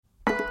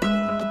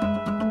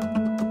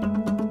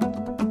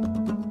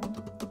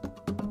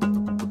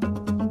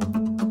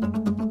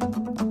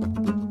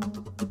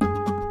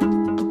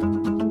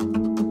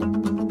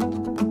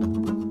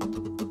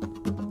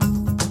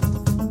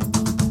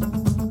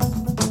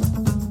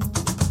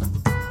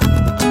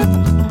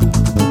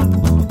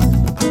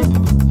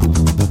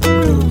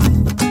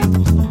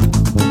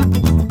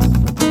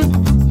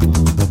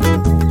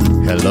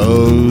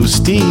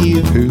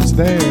Steve. Who's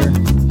there?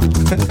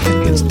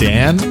 It's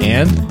Dan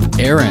and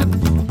Aaron.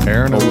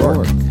 Aaron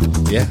O'Rourke.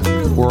 Yeah,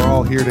 We're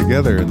all here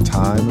together in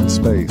time and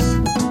space.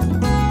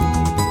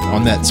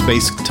 on that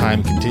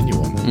space-time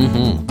continuum.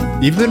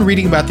 Mm-hmm. You've been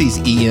reading about these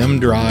EM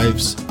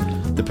drives,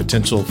 the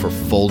potential for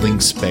folding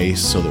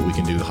space so that we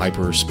can do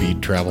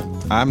hyper-speed travel.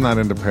 I'm not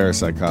into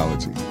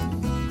parapsychology.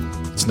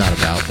 It's not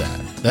about that.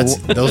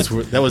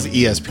 That was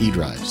ESP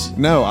drives.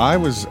 No, I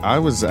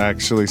was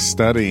actually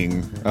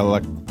studying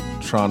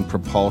electron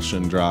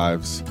propulsion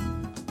drives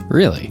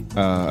Really?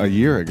 a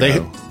year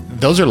ago.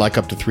 Those are like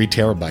up to 3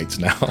 terabytes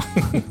now.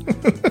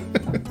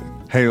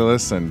 Hey,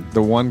 listen,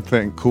 the one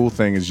cool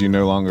thing is you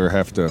no longer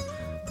have to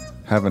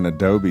have an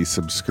Adobe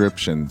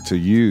subscription to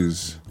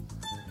use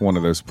one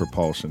of those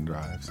propulsion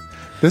drives.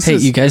 Hey,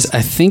 you guys,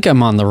 I think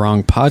I'm on the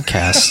wrong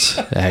podcast,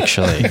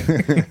 actually.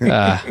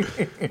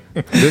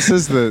 This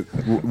is the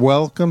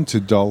Welcome to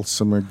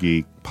Dulcimer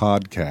Geek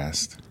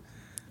podcast.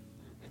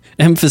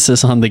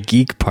 Emphasis on the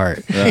geek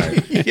part.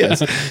 Right.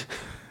 Yes.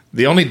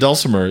 The only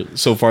dulcimer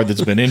so far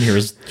that's been in here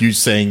is you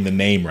saying the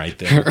name right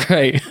there.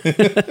 Right.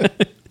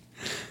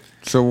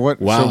 So what?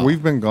 Wow. So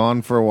we've been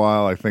gone for a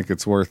while. I think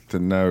it's worth to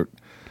note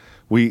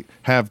we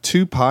have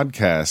 2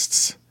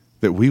 podcasts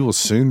that we will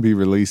soon be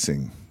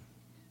releasing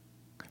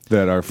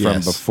that are from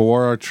Yes.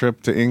 before our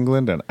trip to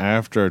England and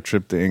after our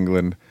trip to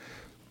England.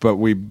 But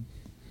we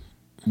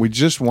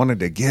just wanted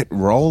to get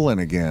rolling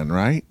again,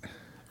 right?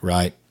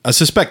 Right. I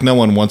suspect no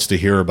one wants to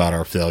hear about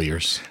our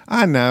failures.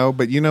 I know,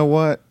 but you know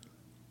what?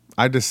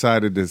 I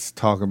decided to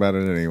talk about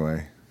it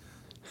anyway.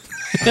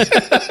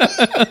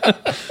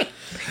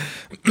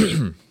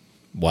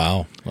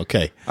 Wow.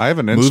 Okay. I have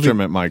an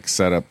instrument mic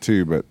set up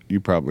too, but you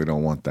probably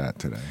don't want that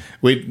today.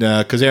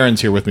 Because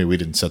Aaron's here with me, we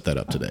didn't set that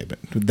up today, but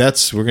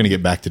we're going to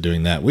get back to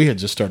doing that. We had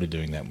just started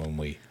doing that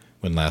when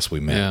last we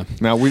met. Yeah.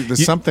 Now,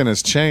 something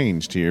has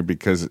changed here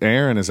because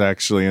Aaron is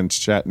actually in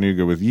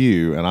Chattanooga with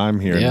you, and I'm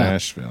here in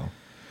Nashville.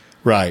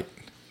 Right.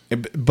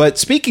 But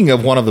speaking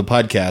of one of the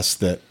podcasts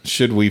that,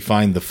 should we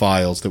find the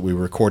files that we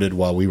recorded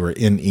while we were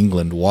in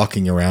England,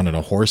 walking around in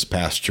a horse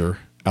pasture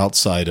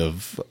outside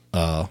of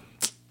Sue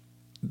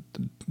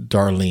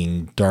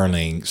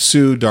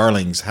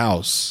Darling's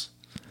house,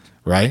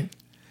 right?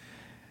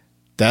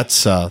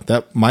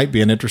 That might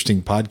be an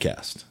interesting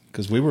podcast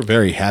because we were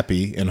very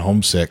happy and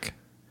homesick.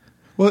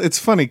 Well, it's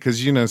funny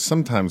because,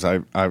 sometimes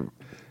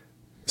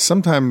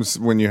sometimes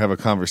when you have a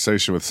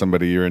conversation with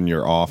somebody, you're in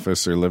your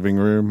office or living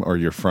room or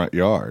your front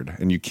yard,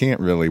 and you can't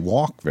really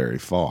walk very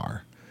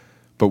far.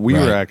 But we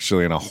were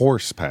actually in a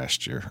horse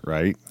pasture,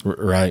 right?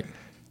 Right.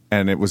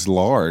 And it was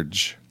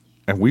large,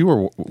 and we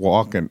were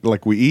walking,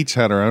 like we each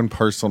had our own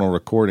personal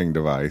recording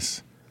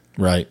device.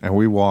 Right. And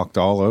we walked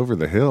all over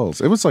the hills.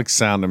 It was like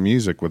Sound of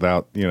Music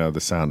without, the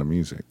sound of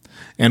music.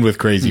 And with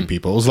crazy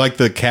people. It was like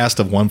the cast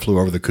of One Flew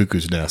Over the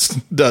Cuckoo's Nest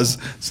does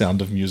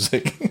Sound of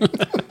Music.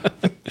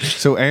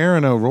 So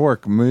Aaron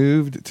O'Rourke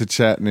moved to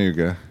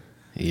Chattanooga.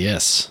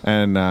 Yes.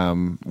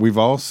 And we've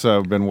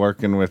also been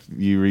working with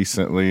you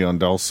recently on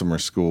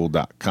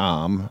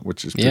dulcimerschool.com,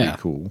 which is pretty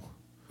cool.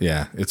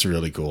 Yeah, it's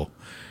really cool.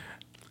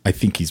 I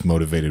think he's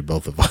motivated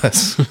both of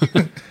us.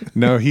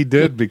 No, he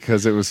did,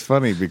 because it was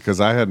funny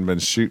because I hadn't been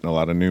shooting a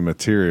lot of new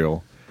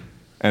material.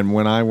 And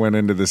when I went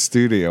into the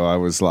studio, I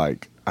was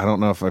like, I don't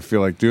know if I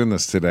feel like doing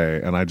this today.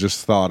 And I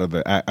just thought of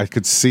it. I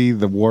could see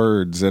the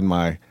words in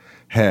my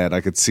head. I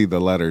could see the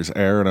letters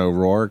Aaron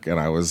O'Rourke. And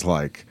I was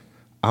like,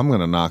 I'm going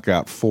to knock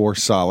out 4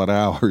 solid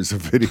hours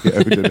of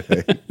video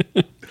today.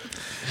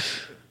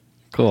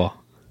 Cool.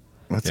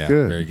 That's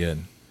good. Very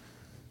good.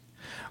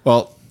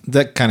 Well,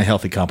 that kind of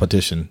healthy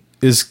competition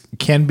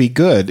can be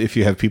good if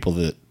you have people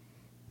that,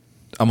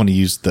 I'm going to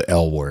use the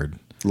L word,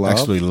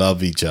 actually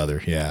love each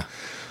other. Yeah.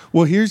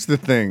 Well, here's the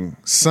thing.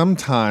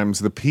 Sometimes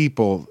the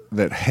people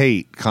that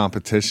hate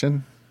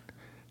competition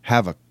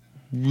have a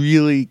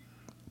really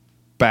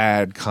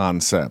bad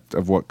concept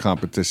of what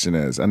competition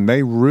is, and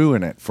they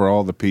ruin it for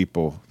all the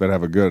people that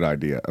have a good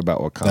idea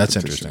about what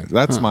competition That's interesting. is.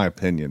 That's my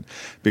opinion,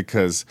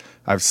 because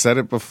I've said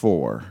it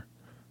before.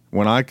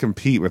 When I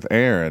compete with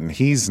Aaron,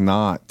 it's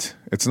not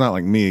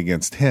like me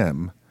against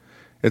him.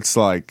 It's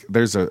like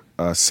there's a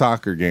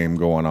soccer game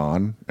going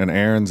on, and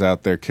Aaron's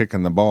out there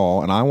kicking the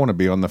ball, and I want to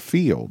be on the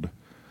field.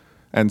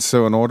 And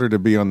so in order to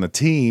be on the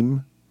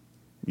team,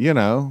 you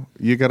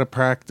got to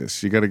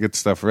practice. You got to get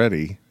stuff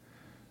ready.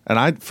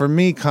 And for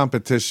me,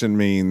 competition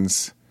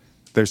means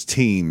there's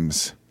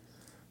teams,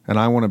 and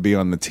I want to be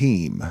on the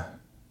team,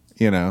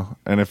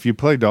 And if you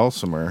play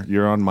dulcimer,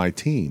 you're on my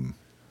team.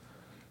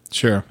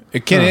 Sure.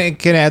 It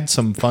can add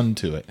some fun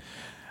to it.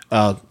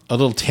 A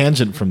little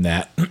tangent from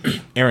that.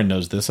 Aaron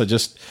knows this. I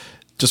just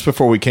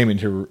before we came in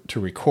here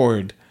to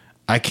record,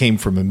 I came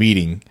from a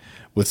meeting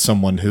with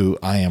someone who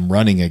I am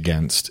running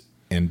against.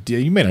 And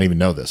you may not even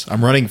know this.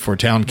 I'm running for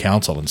town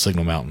council in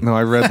Signal Mountain. No,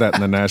 I read that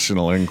in the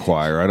National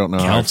Enquirer. I don't know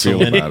how I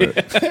feel about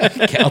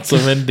it.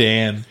 Councilman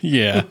Dan.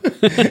 Yeah.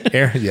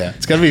 Aaron, yeah,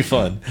 it's going to be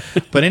fun.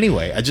 But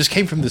anyway, I just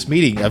came from this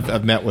meeting.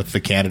 I've met with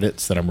the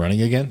candidates that I'm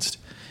running against.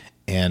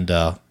 And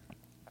the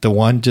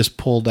one just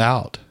pulled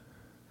out.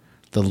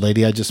 the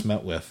lady I just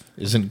met with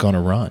isn't going to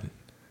run.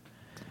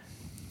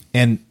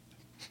 And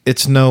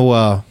it's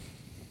no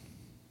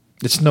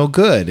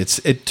good.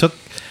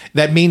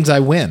 That means I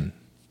win.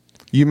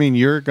 You mean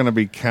you're going to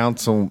be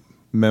council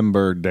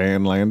member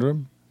Dan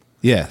Landrum?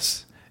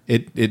 Yes.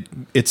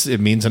 It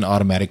means an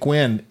automatic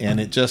win, and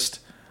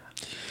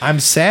I'm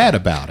sad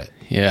about it.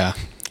 Yeah,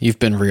 you've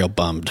been real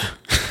bummed.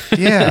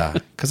 Yeah,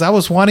 because I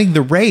was wanting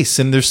the race,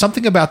 and there's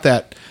something about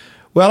that.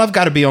 Well, I've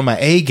got to be on my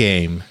A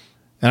game,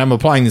 and I'm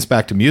applying this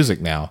back to music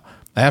now.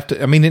 I have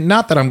to. I mean,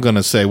 not that I'm going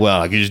to say,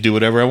 well, I can just do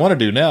whatever I want to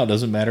do now. It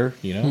doesn't matter,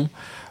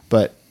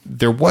 But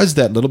there was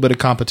that little bit of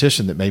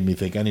competition that made me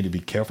think I need to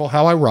be careful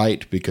how I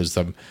write, because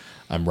I'm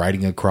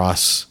writing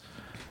across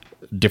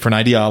different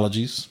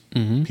ideologies,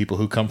 people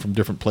who come from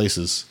different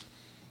places.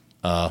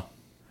 I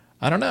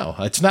don't know.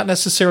 It's not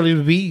necessarily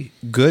to be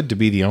good to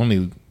be the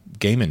only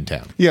game in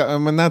town. Yeah, I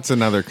mean, that's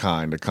another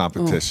kind of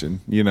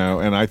competition,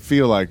 and I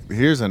feel like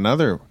here's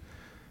another.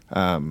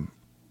 The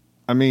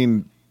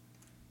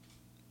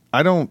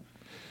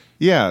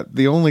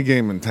only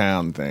game in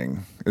town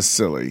thing is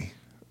silly.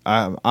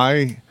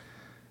 I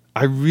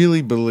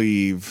really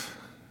believe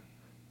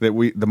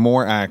that the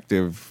more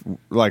active,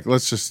 like,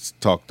 let's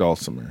just talk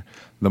Dulcimer,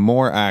 the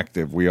more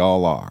active we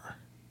all are,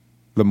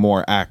 the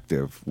more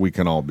active we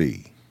can all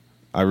be.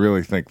 I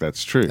really think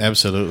that's true.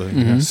 Absolutely.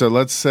 Mm-hmm. So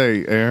let's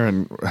say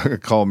Aaron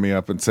called me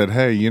up and said,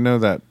 hey,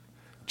 that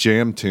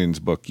Jam Tunes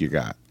book you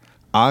got?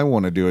 I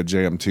want to do a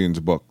Jam Tunes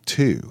book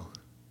too.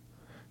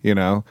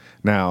 Now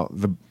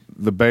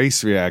the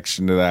base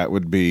reaction to that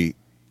would be,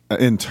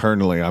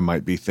 internally I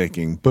might be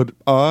thinking, but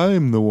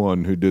I'm the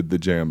one who did the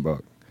jam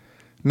book.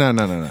 No.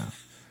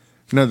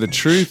 No, the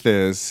truth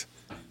is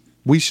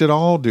we should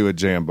all do a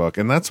jam book.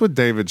 And that's what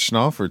David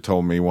Schnaufer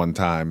told me one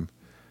time.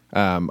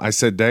 I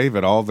said,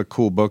 David, all the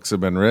cool books have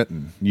been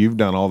written. You've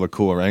done all the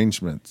cool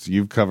arrangements.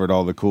 You've covered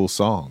all the cool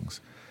songs.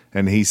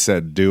 And he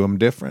said, do them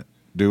different.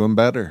 Do them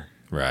better.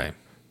 Right.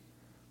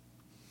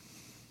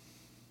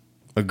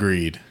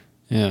 Agreed.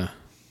 Yeah.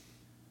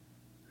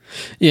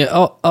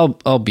 Yeah,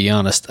 I'll be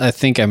honest. I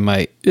think I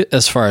might,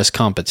 as far as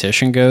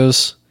competition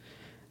goes,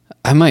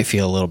 I might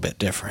feel a little bit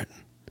different.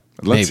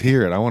 Let's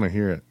hear it. I want to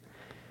hear it.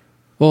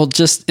 Well,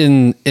 just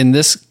in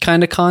this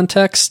kind of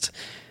context,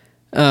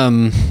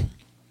 I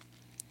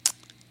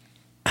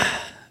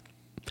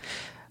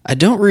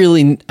don't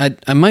really.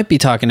 I might be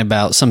talking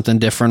about something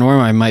different, or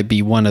I might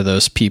be one of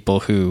those people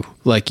who,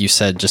 like you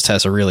said, just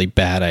has a really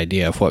bad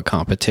idea of what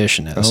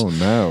competition is. Oh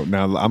no!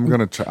 Now I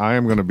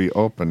am gonna be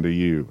open to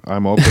you.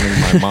 I'm opening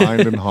my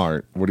mind and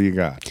heart. What do you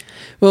got?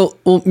 Well,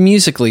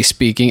 musically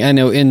speaking, I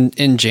know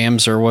in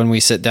jams or when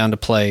we sit down to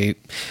play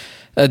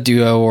a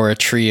duo or a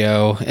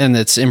trio, and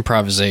it's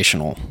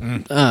improvisational.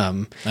 I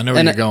know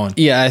where you're going.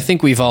 Yeah, I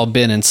think we've all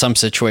been in some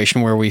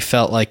situation where we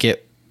felt like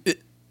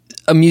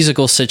a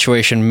musical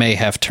situation may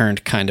have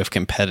turned kind of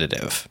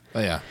competitive.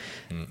 Oh, yeah.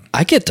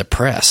 I get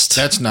depressed.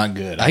 That's not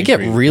good. I get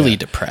really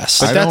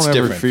depressed. I that's don't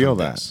ever different feel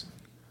from that. this.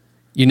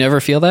 You never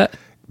feel that?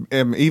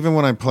 Even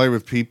when I play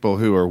with people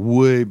who are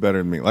way better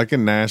than me, like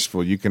in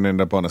Nashville, you can end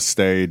up on a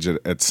stage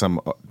at some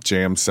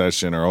jam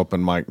session or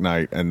open mic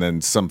night, and then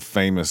some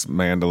famous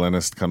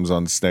mandolinist comes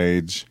on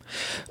stage.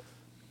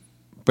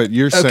 But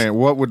you're saying,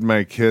 what would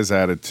make his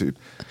attitude?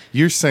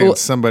 You're saying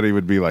somebody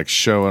would be like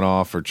showing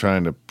off or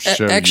trying to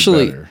show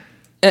you better.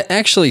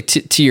 Actually,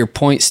 to your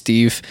point,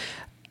 Steve,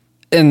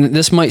 and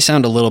this might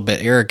sound a little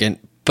bit arrogant,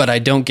 but I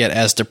don't get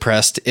as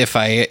depressed if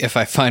I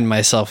find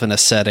myself in a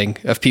setting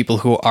of people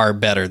who are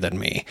better than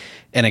me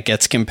and it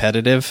gets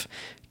competitive,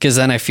 because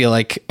then I feel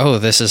like,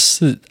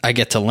 I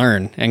get to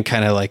learn and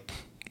kind of like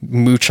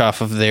mooch off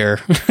of their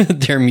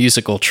their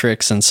musical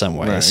tricks in some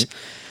ways.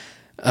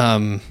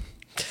 Right.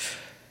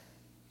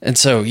 And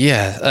so,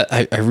 yeah,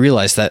 I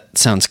realize that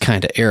sounds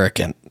kind of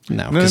arrogant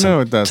now.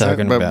 No, it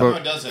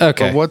doesn't.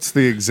 Okay. But what's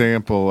the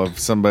example of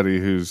somebody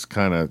who's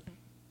kind of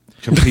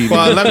competing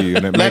with you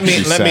and it makes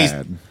you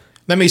sad?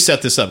 Let me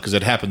set this up, because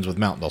it happens with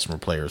Mountain Dulcimer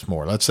players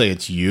more. Let's say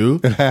it's you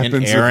It happens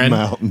and Aaron. with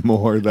Mountain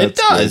more. It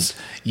does.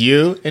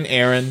 You and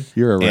Aaron.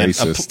 You're a and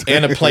racist.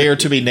 and a player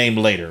to be named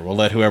later. We'll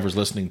let whoever's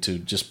listening to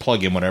just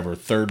plug in whatever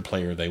third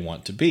player they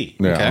want to be.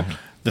 Yeah. Okay.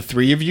 The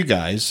three of you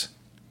guys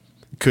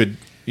could,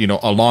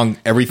 along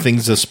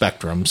everything's a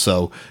spectrum.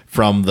 So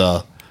from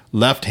the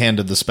left hand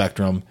of the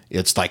spectrum,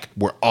 it's like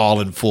we're all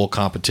in full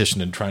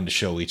competition and trying to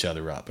show each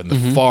other up. And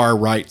the far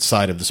right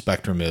side of the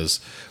spectrum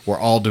is we're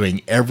all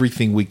doing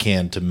everything we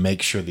can to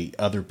make sure the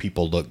other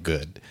people look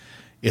good.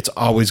 It's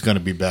always going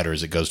to be better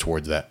as it goes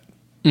towards that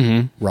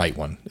right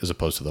one as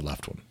opposed to the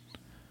left one.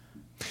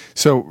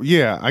 So,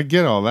 yeah, I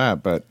get all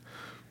that. But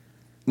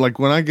like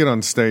when I get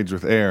on stage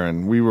with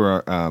Aaron, we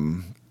were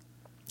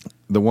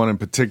the one in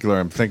particular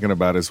I'm thinking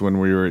about is when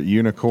we were at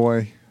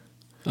Unicoi.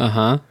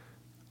 Uh-huh.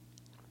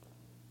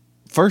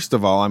 First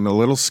of all, I'm a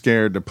little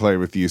scared to play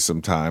with you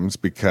sometimes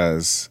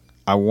because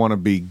I want to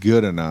be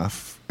good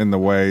enough in the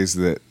ways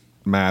that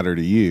matter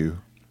to you.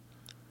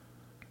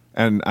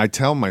 And I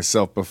tell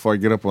myself before I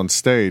get up on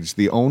stage,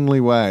 the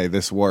only way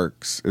this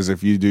works is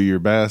if you do your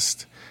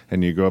best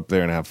and you go up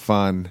there and have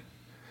fun.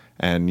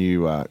 and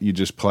you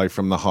just play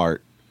from the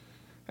heart.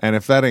 And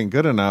if that ain't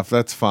good enough,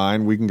 that's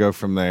fine. We can go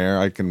from there.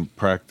 I can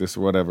practice or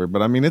whatever.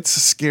 But I mean, it's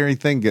a scary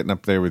thing getting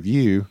up there with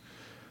you.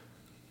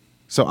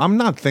 So I'm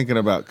not thinking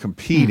about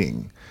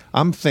competing.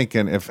 I'm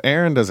thinking if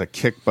Aaron does a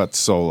kick butt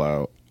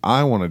solo,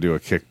 I want to do a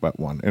kick butt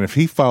one. And if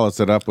he follows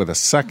it up with a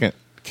second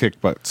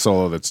kick butt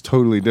solo that's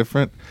totally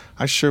different,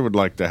 I sure would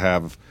like to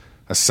have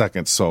a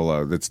second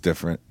solo that's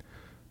different.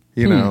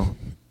 You know?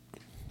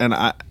 And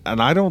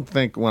I don't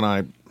think when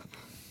I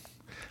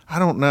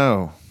don't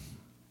know.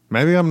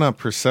 Maybe I'm not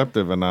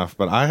perceptive enough,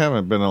 but I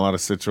haven't been in a lot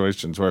of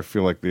situations where I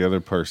feel like the other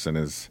person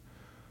is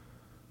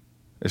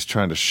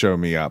trying to show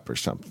me up or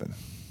something.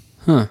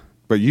 Huh.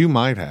 But you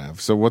might have.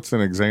 So what's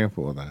an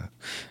example of that?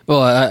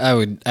 Well, I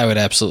would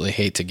absolutely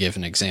hate to give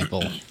an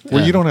example.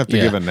 Well, you don't have to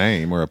give a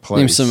name or a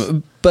place.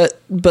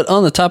 But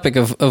on the topic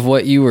of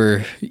what you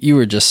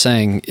were just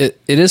saying, it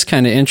is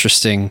kind of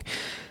interesting.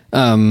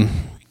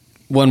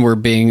 When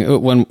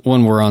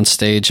we're on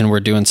stage and we're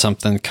doing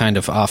something kind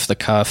of off the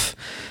cuff,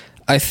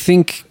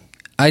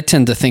 I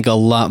tend to think a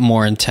lot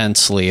more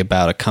intensely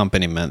about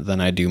accompaniment than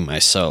I do my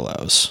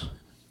solos.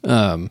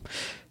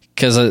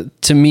 Because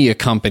to me,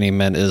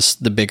 accompaniment is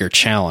the bigger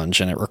challenge,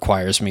 and it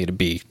requires me to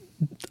be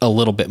a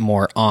little bit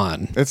more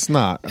on. It's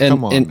not.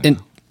 Come on. And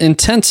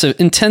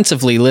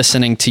intensively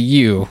listening to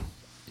you,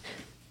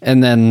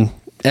 and then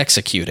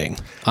executing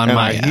on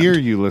my end. I hear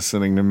you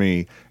listening to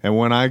me, and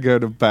when I go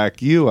to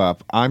back you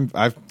up, I'm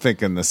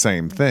thinking the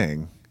same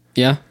thing.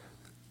 Yeah.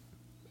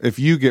 If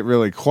you get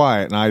really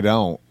quiet and I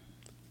don't,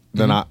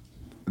 then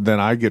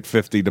I get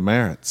 50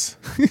 demerits.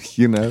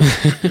 You know.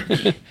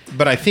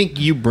 But I think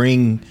you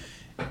bring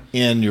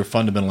in your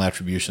fundamental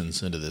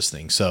attributions into this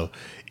thing. So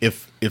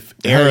if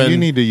Aaron, you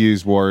need to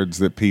use words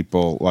that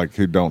people like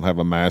who don't have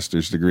a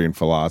master's degree in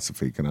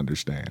philosophy can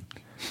understand.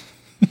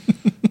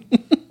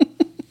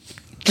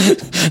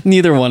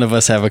 Neither one of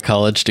us have a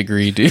college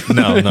degree, do we?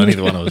 No,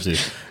 neither one of us do.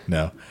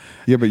 No.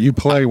 Yeah, but you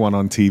play one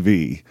on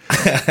TV.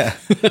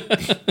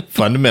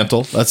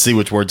 Fundamental. Let's see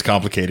which word's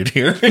complicated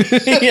here.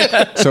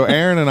 Yeah. So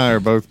Aaron and I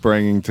are both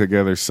bringing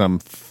together some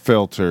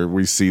filter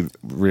we see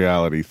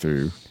reality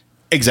through.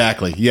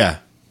 Exactly. Yeah.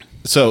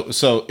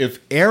 So if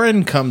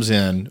Aaron comes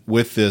in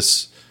with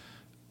this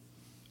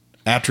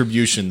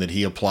attribution that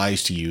he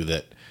applies to you,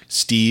 that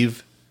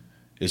Steve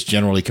is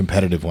generally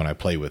competitive when I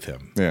play with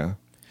him. Yeah.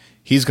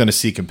 He's going to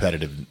see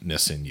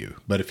competitiveness in you.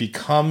 But if he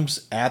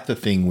comes at the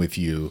thing with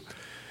you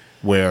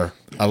where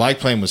I like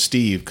playing with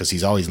Steve because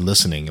he's always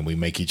listening and we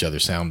make each other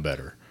sound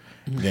better,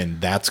 then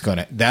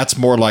that's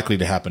more likely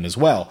to happen as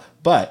well.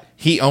 But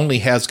he only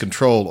has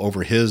control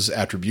over his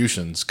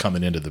attributions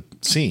coming into the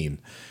scene.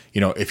 You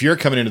know, if you're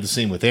coming into the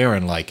scene with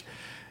Aaron, like,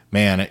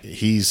 man,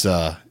 he's,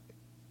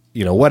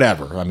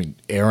 whatever. I mean,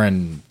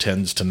 Aaron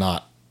tends to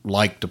not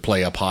like to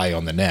play up high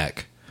on the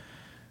neck.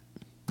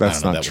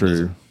 That's not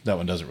true. That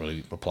one doesn't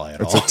really apply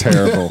at all. It's a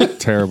terrible,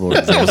 terrible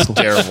example.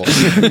 Terrible.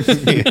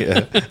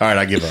 Yeah. All right,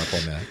 I give up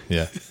on that.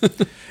 Yeah.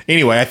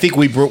 Anyway, I think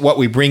what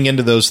we bring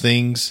into those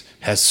things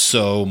has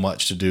so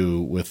much to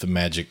do with the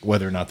magic,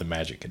 whether or not the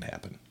magic can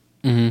happen.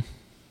 Mm-hmm.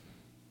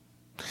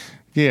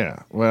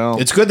 Yeah, well,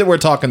 it's good that we're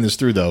talking this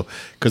through, though,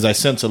 because I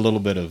sense a little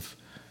bit of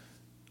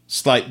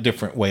slight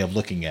different way of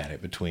looking at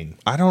it between.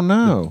 I don't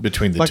know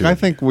between the like two. I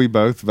think we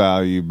both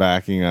value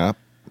backing up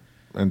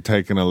and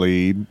taking a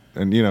lead,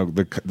 and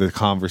the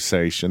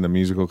conversation, the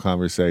musical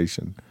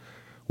conversation.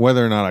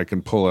 Whether or not I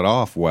can pull it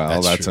off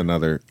well, that's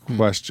another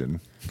question.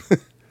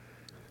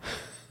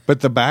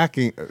 But the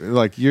backing,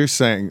 like you're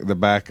saying, the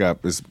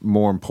backup is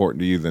more important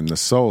to you than the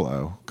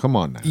solo. Come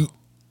on now.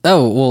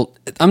 Oh, well,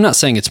 I'm not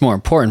saying it's more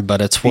important,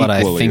 but it's what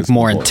I think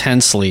more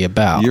intensely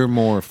about. You're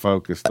more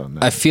focused on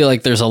that. I feel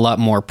like there's a lot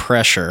more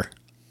pressure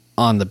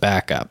on the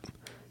backup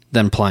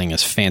than playing a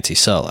fancy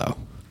solo.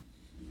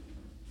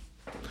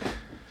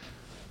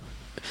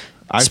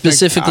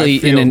 Specifically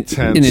in an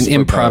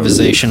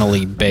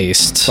improvisationally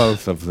based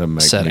both of them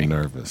make setting. Me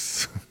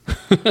nervous.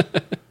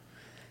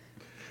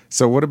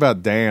 So what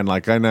about Dan?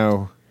 Like I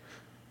know,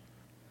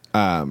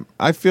 I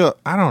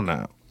don't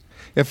know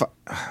if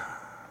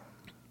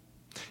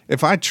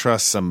I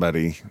trust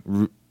somebody,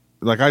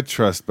 like I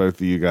trust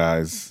both of you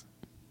guys.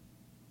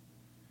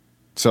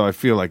 So I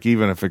feel like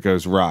even if it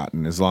goes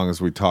rotten, as long as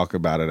we talk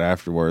about it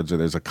afterwards or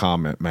there's a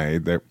comment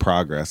made, that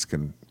progress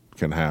can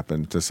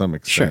happen to some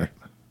extent. Sure.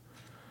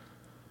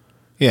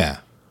 Yeah.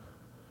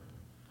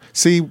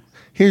 See,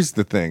 here's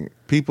the thing.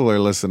 People are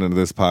listening to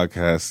this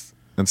podcast,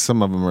 and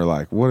some of them are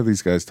like, what are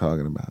these guys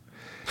talking about?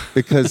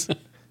 Because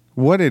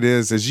what it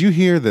is you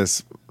hear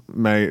this,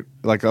 mate,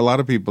 like a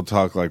lot of people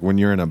talk like when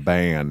you're in a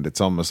band,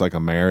 it's almost like a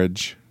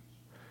marriage.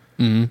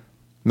 Mm-hmm.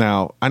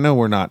 Now, I know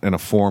we're not in a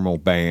formal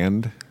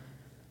band,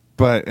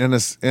 but in a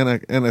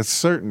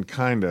certain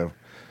kind of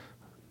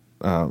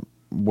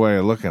way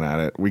of looking at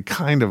it, we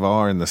kind of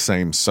are in the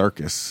same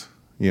circus.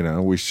 You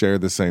know, we share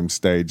the same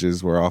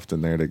stages. We're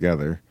often there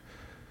together.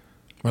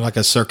 We're like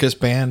a circus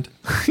band.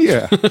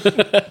 Yeah.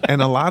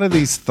 And a lot of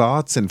these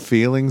thoughts and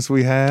feelings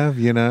we have,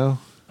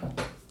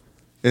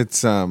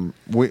 it's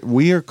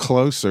we are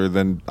closer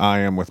than I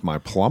am with my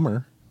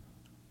plumber.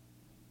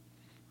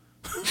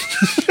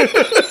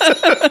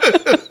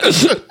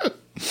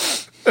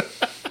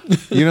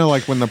 You know,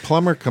 like when the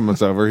plumber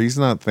comes over, he's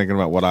not thinking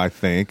about what I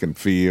think and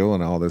feel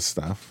and all this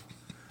stuff.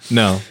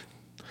 No.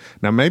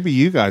 Now, maybe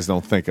you guys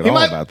don't think at all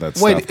about that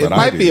wait, stuff. But it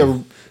might I be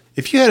do.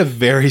 if you had a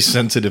very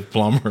sensitive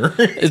plumber.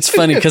 It's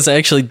funny because I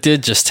actually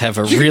did just have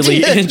a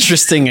really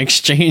interesting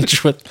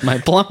exchange with my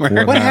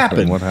plumber. What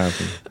happened? What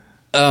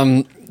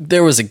happened?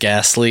 There was a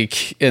gas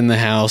leak in the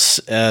house,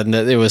 and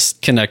it was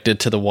connected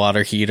to the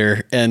water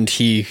heater. And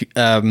we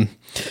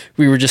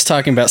were just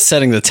talking about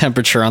setting the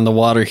temperature on the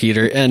water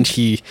heater, and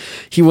he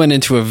went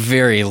into a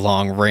very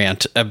long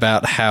rant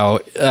about how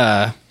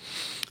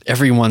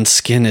everyone's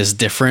skin is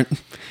different.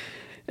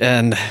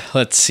 And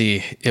let's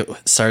see, it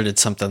started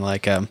something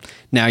like,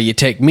 now you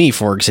take me,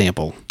 for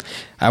example.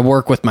 I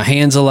work with my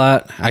hands a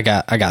lot. I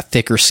got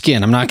thicker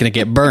skin. I'm not going to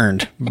get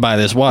burned by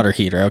this water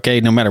heater, okay?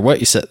 No matter what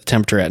you set the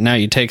temperature at. Now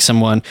you take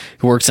someone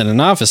who works in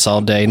an office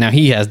all day. Now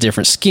he has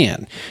different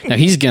skin. Now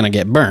he's going to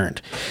get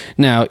burned.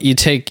 Now you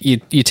take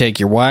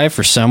your wife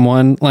or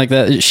someone like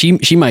that.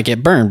 She might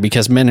get burned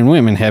because men and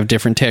women have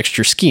different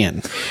texture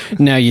skin.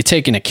 Now you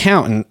take an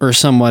accountant or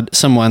someone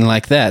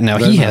like that. Now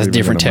he has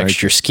different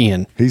texture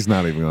skin. He's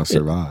not even going to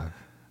survive.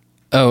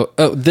 Oh,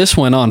 this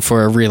went on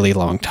for a really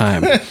long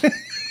time.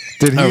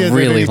 Did he at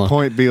really any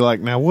point be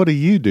like, now what do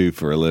you do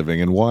for a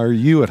living and why are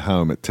you at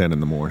home at 10 in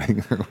the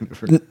morning or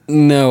whatever?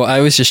 No, I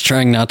was just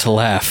trying not to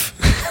laugh.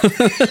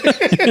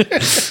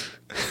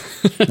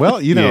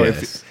 Well, you know,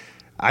 Yes.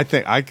 I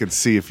think I could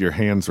see if your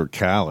hands were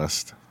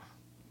calloused.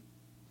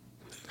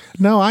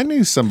 No, I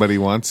knew somebody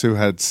once who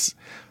had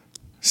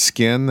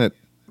skin that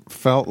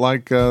felt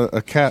like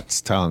a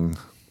cat's tongue.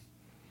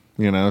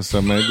 You know,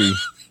 so maybe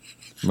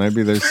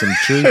there's some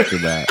truth to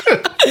that.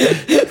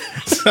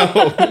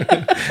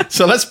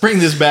 So let's bring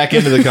this back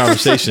into the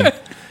conversation.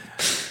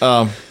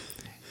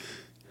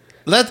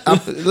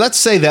 Let's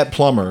say that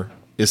plumber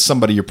is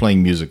somebody you're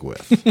playing music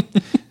with.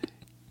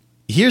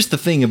 Here's the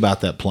thing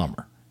about that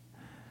plumber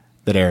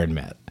that Aaron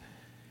met.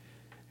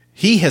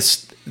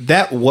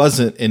 That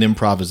wasn't an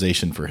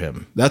improvisation for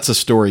him. That's a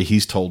story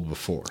he's told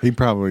before. He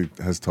probably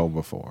has told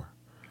before.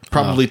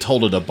 Probably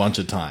told it a bunch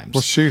of times.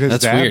 Well, shoot, his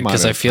That's dad weird might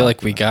because I have feel talked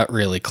like we got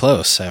really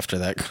close after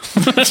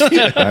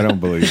that. I don't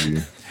believe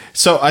you.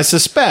 So I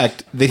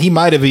suspect that he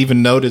might have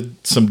even noted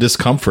some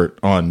discomfort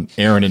on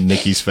Aaron and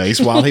Nikki's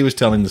face while he was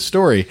telling the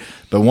story.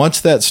 But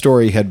once that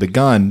story had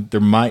begun, there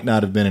might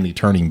not have been any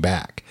turning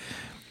back.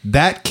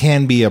 That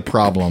can be a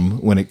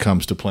problem when it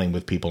comes to playing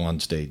with people on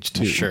stage,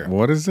 too. Sure.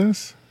 What is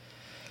this?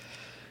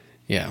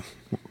 Yeah,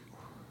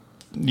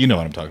 You know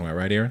what I'm talking about,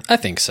 right, Aaron? I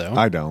think so.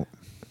 I don't.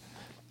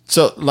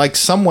 So, like,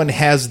 someone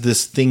has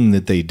this thing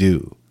that they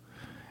do,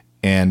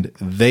 and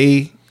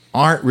they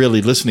aren't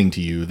really listening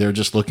to you. They're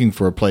just looking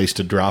for a place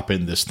to drop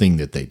in this thing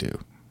that they do.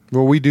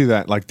 Well, we do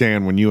that. Like,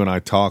 Dan, when you and I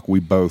talk, we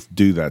both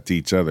do that to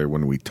each other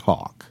when we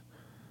talk.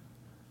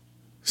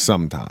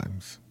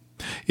 Sometimes.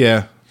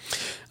 Yeah.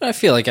 I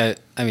feel like I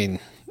mean,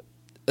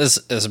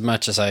 as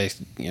much as I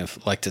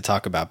like to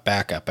talk about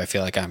backup, I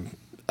feel like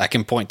I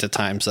can point to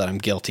times that I'm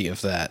guilty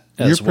of that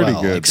as You're pretty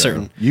well. good, Like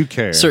certain, though. You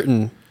care.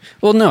 certain.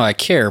 Well, no, I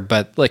care,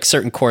 but like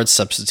certain chord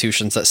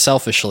substitutions that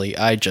selfishly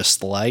I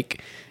just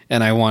like,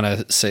 and I want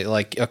to say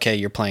like, okay,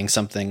 you're playing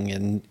something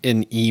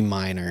in E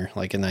minor,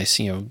 like a nice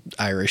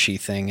Irishy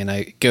thing, and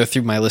I go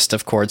through my list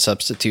of chord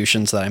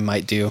substitutions that I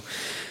might do,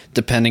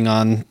 depending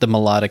on the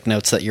melodic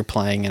notes that you're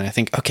playing, and I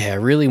think, okay, I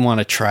really want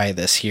to try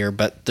this here,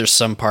 but there's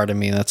some part of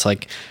me that's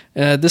like,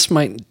 this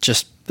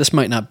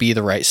might not be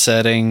the right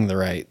setting, the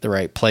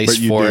right place But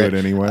you for do it. it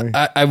anyway?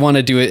 I want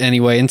to do it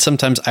anyway, and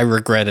sometimes I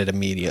regret it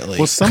immediately.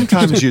 Well,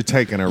 sometimes you're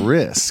taking a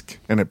risk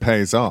and it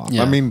pays off.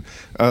 Yeah. I mean,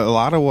 a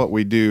lot of what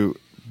we do,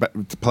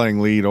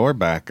 playing lead or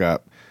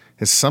backup,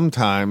 is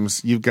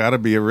sometimes you've got to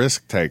be a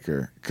risk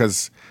taker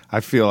because I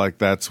feel like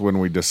that's when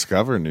we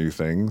discover new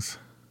things.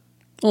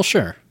 Well,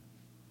 sure.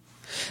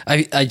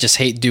 I just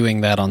hate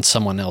doing that on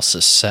someone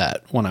else's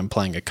set when I'm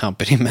playing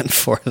accompaniment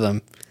for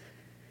them.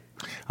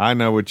 I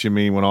know what you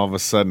mean when all of a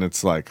sudden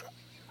it's like,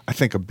 I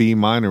think a B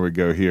minor would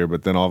go here,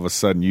 but then all of a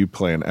sudden you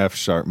play an F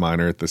sharp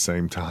minor at the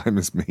same time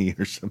as me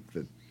or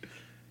something.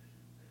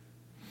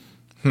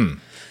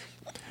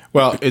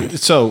 Well,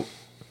 so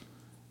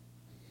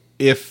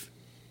if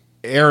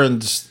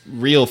Aaron's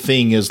real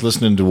thing is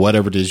listening to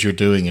whatever it is you're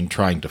doing and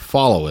trying to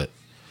follow it,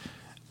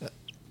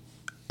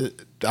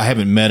 I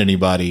haven't met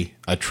anybody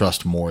I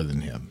trust more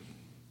than him.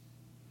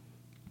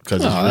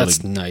 Because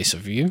That's nice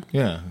of you.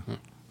 yeah.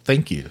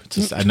 Thank you. It's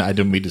just, I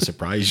didn't mean to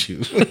surprise you.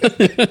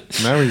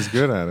 Now he's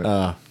good at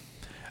it.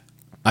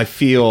 I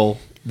feel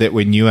that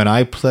when you and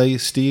I play,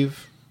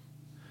 Steve,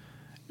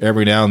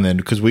 every now and then,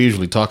 because we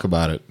usually talk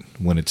about it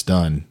when it's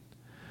done,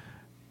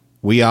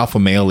 we alpha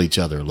male each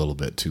other a little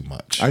bit too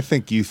much. I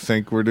think you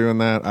think we're doing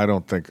that. I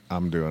don't think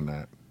I'm doing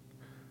that.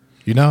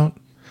 You know?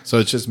 So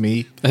it's just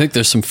me. I think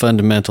there's some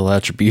fundamental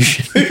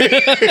attribution.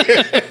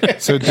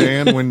 So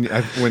Dan, when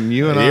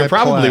you and You're I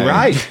probably play,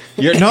 right.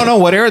 No.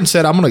 What Aaron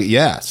said, I'm going to,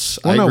 yes.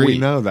 Well, I no, agree. we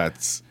know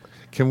that's.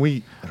 Can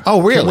we?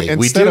 Oh, really? Can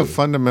We instead do. of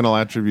fundamental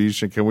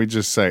attribution, can we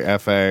just say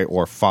FA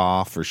or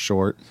FA for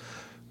short?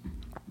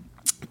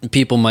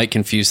 People might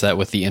confuse that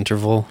with the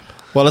interval.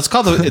 Well, it's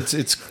called it's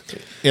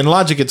in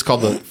logic. It's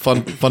called the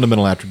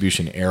fundamental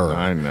attribution error.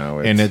 I know,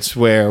 and it's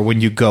where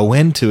when you go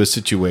into a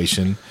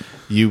situation,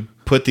 you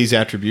put these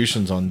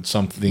attributions on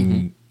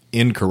something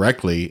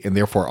incorrectly, and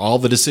therefore all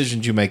the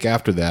decisions you make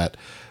after that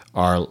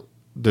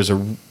there's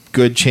a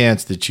good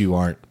chance that you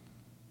aren't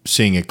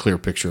seeing a clear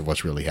picture of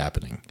what's really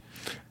happening.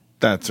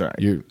 That's right.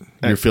 You're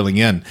filling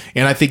in,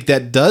 and I think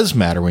that does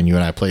matter when you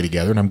and I play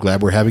together. And I'm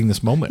glad we're having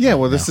this moment. Yeah, right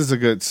well, now. this is a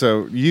good.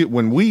 So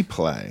when we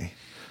play,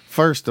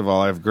 first of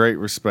all, I have great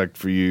respect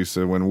for you.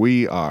 So when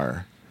we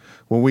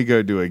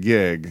go do a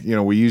gig,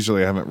 we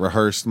usually haven't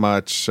rehearsed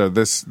much. So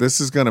this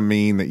is going to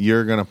mean that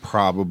you're going to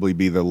probably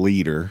be the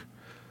leader,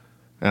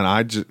 and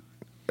I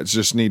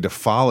just need to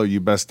follow you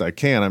best I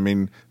can. I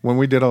mean, when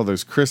we did all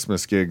those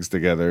Christmas gigs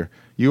together,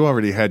 you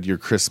already had your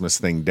Christmas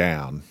thing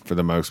down for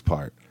the most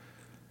part.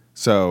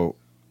 So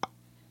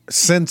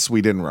since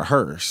we didn't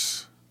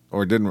rehearse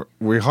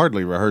we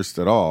hardly rehearsed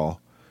at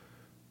all,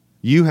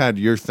 you had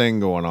your thing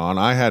going on.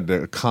 I had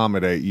to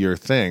accommodate your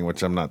thing,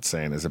 which I'm not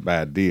saying is a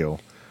bad deal.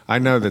 I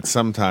know that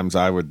sometimes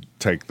I would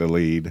take the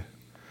lead,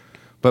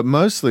 but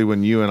mostly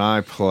when you and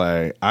I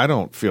play, I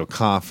don't feel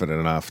confident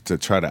enough to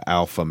try to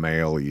alpha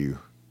male you.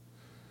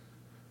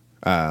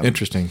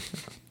 Interesting.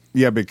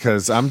 Yeah,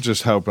 because I'm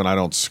just hoping I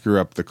don't screw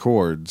up the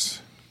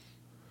chords.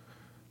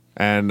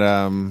 And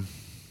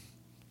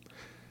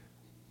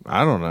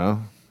I don't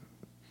know.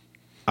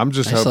 I'm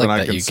just hoping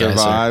I can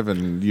survive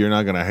and you're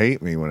not going to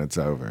hate me when it's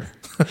over.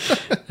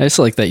 I just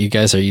like that you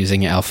guys are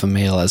using alpha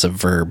male as a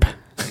verb.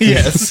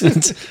 Yes,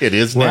 it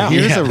is now. Well,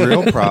 here's a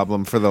real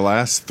problem. For the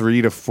last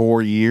 3 to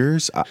 4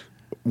 years,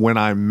 when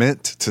I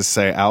meant to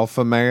say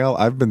alpha male,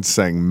 I've been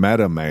saying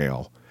meta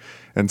male.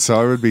 And so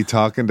I would be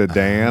talking to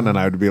Dan and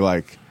I would be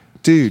like,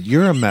 dude,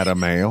 you're a meta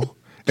male.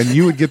 And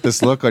you would get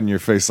this look on your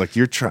face like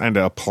you're trying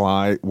to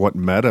apply what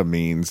meta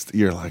means.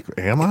 You're like,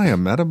 am I a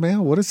meta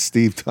male? What is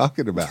Steve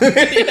talking about?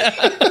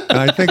 And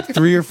I think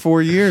 3 or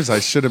 4 years I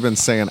should have been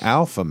saying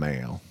alpha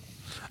male.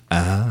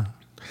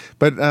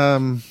 But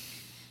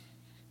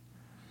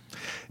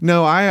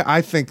no,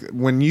 I think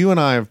when you and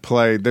I have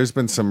played, there's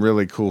been some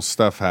really cool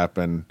stuff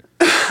happen.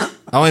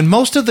 Oh, and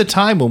most of the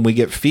time when we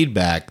get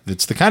feedback,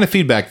 that's the kind of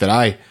feedback that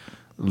I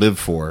live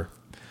for.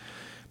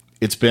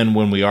 It's been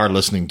when we are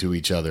listening to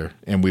each other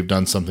and we've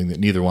done something that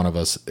neither one of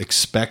us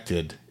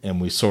expected and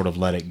we sort of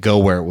let it go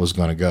where it was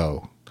going to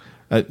go.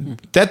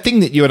 That thing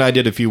that you and I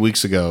did a few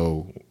weeks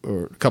ago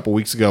or a couple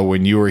weeks ago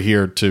when you were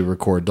here to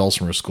record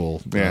Dulcimer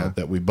School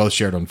that we both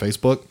shared on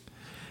Facebook,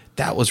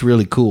 that was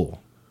really cool.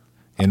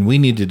 And we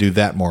need to do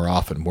that more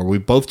often where we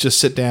both just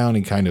sit down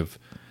and kind of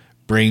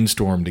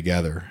brainstorm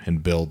together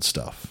and build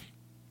stuff.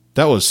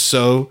 That was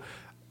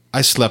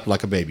I slept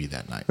like a baby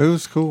that night. It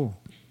was cool.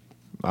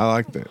 I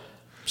liked it.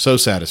 So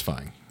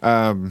satisfying.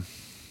 I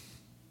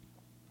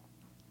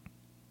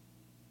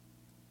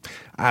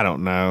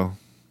don't know.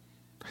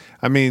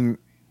 I mean,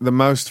 the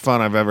most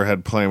fun I've ever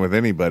had playing with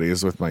anybody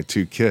is with my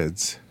 2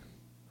 kids.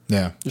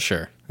 Yeah.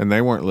 Sure. And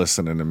they weren't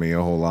listening to me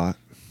a whole lot.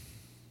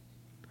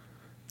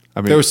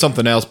 I mean, there was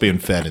something else being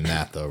fed in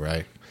that, though,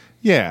 right?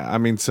 Yeah. I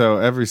mean, so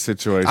every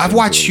situation. I've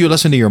watched you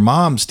listen to your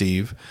mom,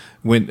 Steve,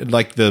 when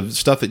like the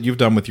stuff that you've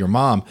done with your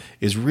mom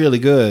is really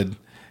good.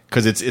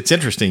 Because it's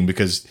interesting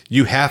because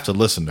you have to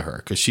listen to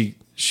her because she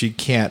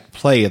can't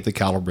play at the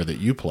caliber that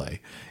you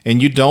play.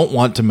 And you don't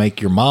want to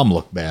make your mom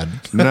look bad.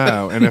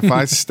 No, and if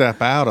I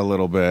step out a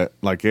little bit,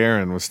 like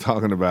Aaron was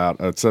talking about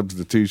a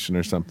substitution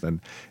or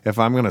something, if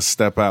I'm going to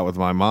step out with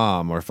my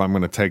mom or if I'm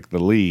going to take the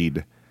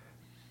lead,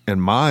 in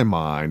my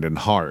mind and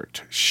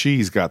heart,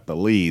 she's got the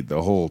lead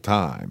the whole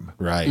time.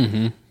 Right.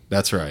 Mm-hmm.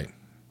 That's right.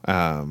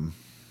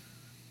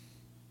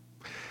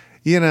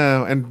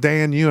 And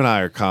Dan, you and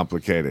I are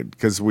complicated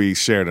because we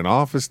shared an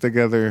office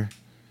together.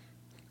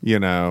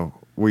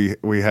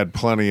 We had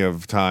plenty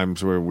of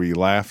times where we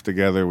laughed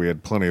together. We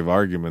had plenty of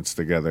arguments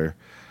together.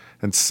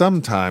 And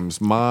sometimes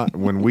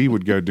when we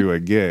would go do a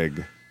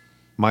gig,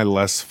 my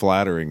less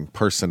flattering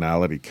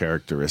personality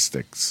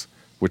characteristics,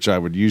 which I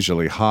would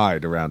usually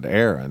hide around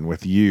Aaron,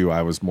 with you,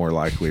 I was more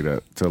likely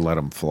to let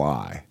them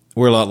fly.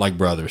 We're a lot like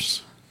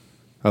brothers.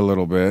 A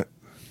little bit.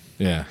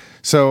 Yeah.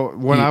 So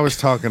when I was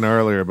talking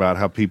earlier about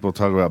how people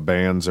talk about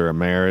bands or a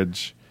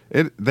marriage,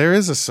 there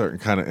is a certain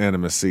kind of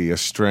intimacy, a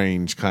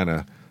strange kind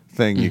of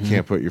thing you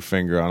can't put your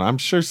finger on. I'm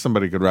sure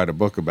somebody could write a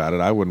book about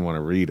it. I wouldn't want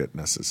to read it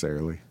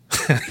necessarily.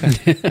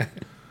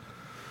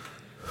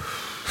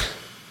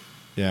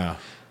 Yeah.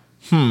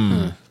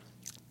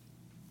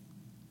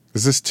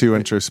 Is this too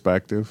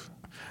introspective?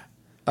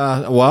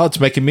 Well, it's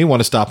making me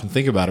want to stop and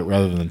think about it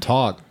rather than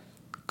talk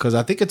because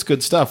I think it's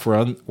good stuff.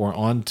 We're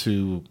on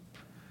to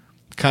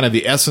kind of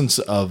the essence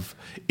of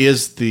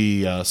is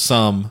the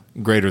sum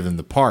greater than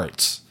the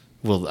parts?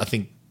 Well, I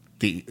think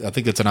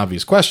it's an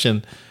obvious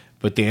question,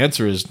 but the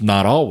answer is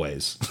not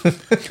always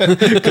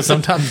because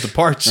sometimes the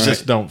parts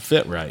just don't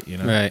fit right.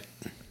 Right.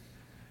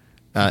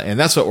 And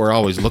that's what we're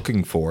always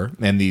looking for.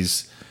 And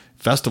these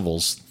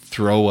festivals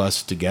throw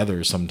us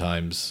together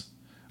sometimes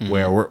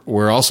where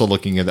we're also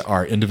looking at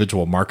our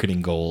individual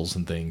marketing goals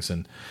and things.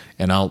 And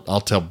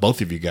I'll tell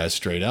both of you guys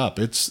straight up,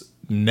 it's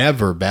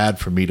never bad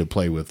for me to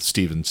play with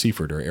Steven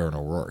Seifert or Aaron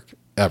O'Rourke,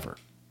 ever.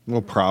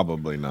 Well,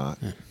 probably not.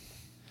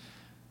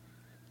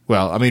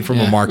 Well, I mean, from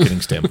a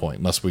marketing standpoint,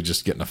 unless we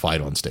just get in a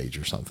fight on stage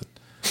or something.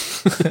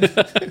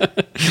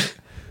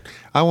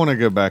 I want to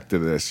go back to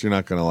this. You're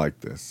not going to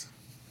like this.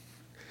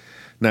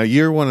 Now,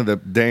 you're one of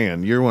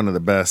the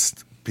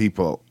best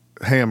people,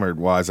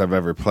 hammered-wise, I've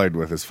ever played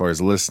with as far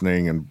as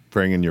listening and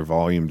bringing your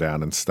volume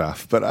down and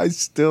stuff. But I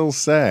still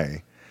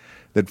say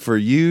that for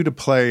you to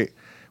play,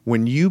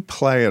 when you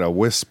play at a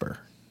whisper,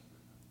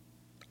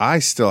 I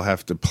still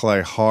have to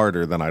play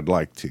harder than I'd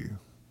like to.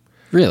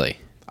 Really?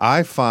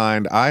 I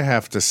find I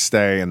have to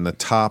stay in the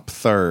top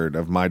third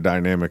of my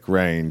dynamic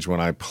range when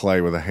I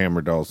play with a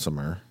hammer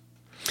dulcimer.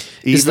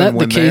 Even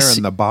when they're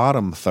in the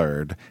bottom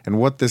third. And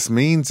what this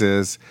means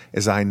is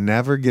I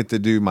never get to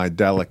do my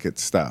delicate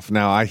stuff.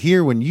 Now, I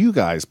hear when you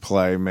guys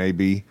play,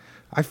 maybe,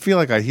 I feel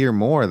like I hear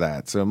more of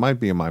that. So it might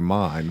be in my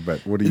mind.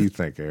 But what do you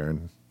think,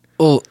 Aaron?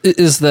 Well,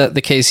 is that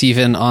the case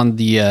even on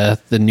the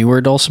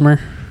newer dulcimer?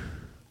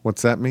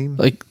 What's that mean?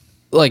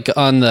 Like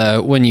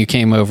on when you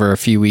came over a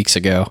few weeks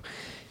ago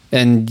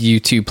and you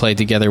two played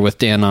together with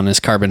Dan on his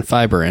carbon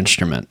fiber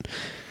instrument.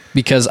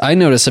 Because I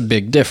notice a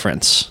big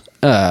difference.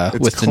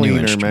 With the new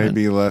instrument,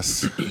 maybe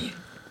less.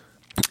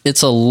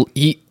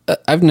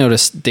 I've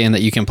noticed, Dan,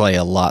 that you can play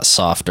a lot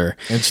softer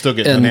and still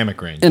get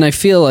dynamic range. And I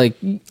feel like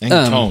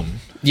tone.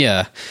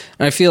 Yeah,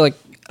 and I feel like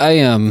I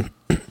am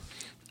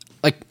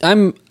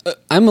I'm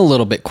a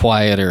little bit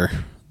quieter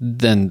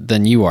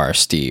than you are,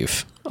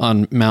 Steve,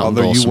 on Mountain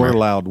Although Dulcimer. you were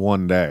loud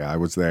one day, I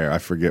was there. I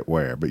forget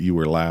where, but you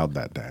were loud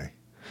that day.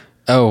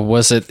 Oh,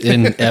 was it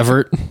in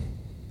Everett?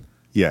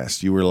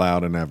 Yes, you were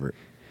loud in Everett.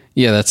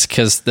 Yeah, that's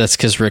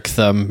because Rick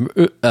Thumb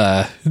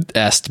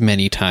asked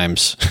many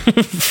times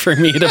for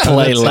me to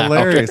play louder.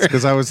 Hilarious,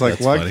 because I was like,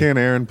 That's why funny. can't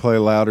Aaron play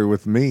louder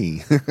with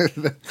me?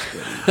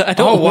 I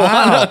don't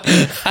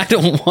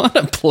want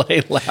to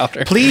play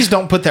louder. Please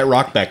don't put that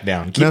rock back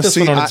down. Keep Now, this see,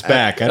 one on its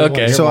back. I don't okay.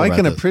 wanna hear So more I about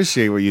can this.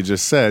 appreciate what you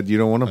just said. You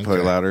don't want to play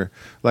louder.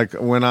 Like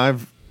when I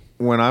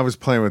was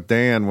playing with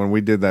Dan, when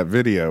we did that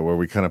video where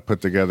we kind of put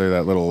together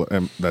that little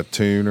that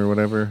tune or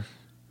whatever.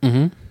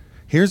 Mm-hmm.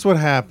 Here's what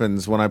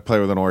happens when I play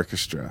with an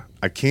orchestra.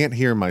 I can't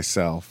hear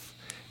myself,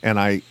 and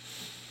I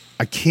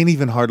can't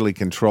even hardly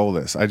control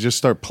this. I just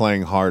start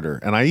playing harder,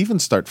 and I even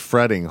start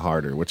fretting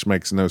harder, which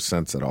makes no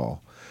sense at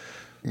all.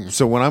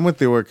 So when I'm with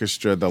the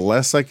orchestra, the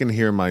less I can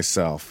hear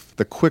myself,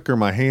 the quicker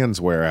my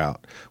hands wear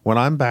out. When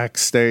I'm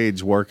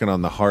backstage working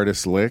on the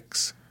hardest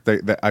licks,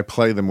 I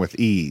play them with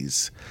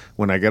ease.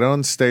 When I get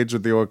on stage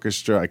with the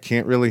orchestra, I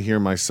can't really hear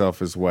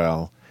myself as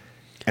well.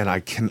 And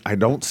I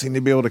don't seem to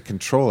be able to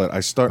control it.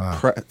 I start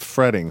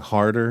fretting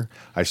harder.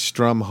 I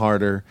strum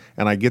harder,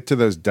 and I get to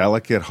those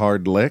delicate,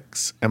 hard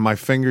licks, and my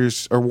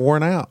fingers are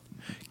worn out.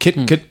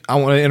 I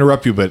want to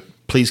interrupt you, but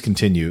please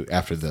continue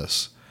after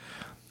this.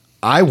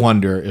 I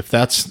wonder if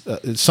that's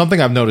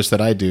something I've noticed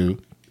that I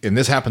do, and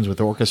this happens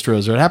with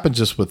orchestras, or it happens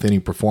just with any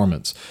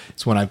performance.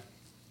 It's when I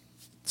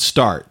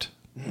start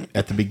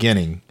at the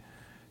beginning,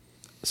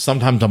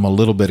 sometimes I'm a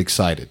little bit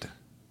excited,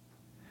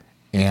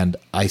 and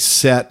I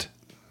set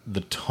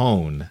the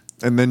tone,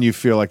 And then you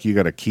feel like you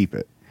got to keep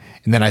it.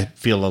 and then I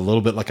feel a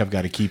little bit like I've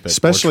got to keep it.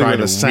 Especially or try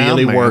with a to sound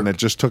really man work. that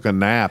just took a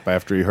nap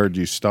after he heard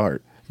you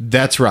start.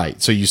 That's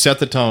right. So you set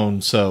the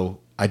tone. So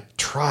I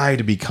try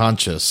to be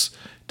conscious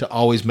to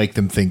always make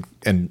them think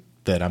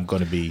that I'm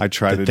going to be. I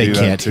try that to they do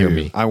can't that too. hear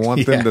me. I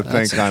want them to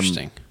that's think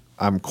interesting.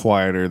 I'm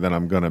quieter than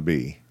I'm going to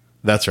be.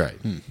 That's right.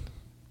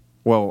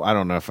 Well, I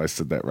don't know if I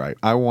said that right.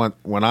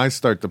 When I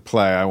start to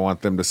play, I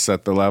want them to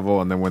set the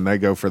level, and then when they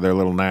go for their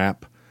little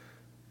nap,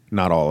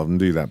 not all of them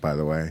do that, by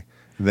the way,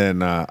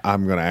 then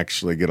I'm going to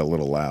actually get a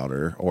little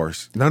louder. Or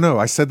no,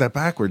 I said that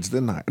backwards,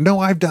 didn't I? No,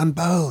 I've done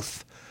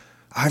both.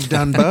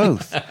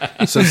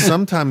 So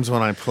sometimes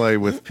when I play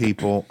with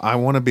people, I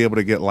want to be able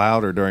to get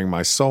louder during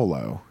my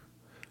solo.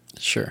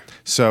 Sure.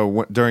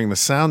 So during the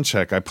sound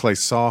check, I play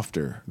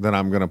softer than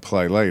I'm going to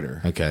play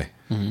later. Okay.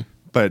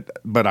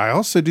 But I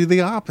also do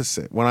the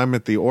opposite. When I'm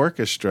at the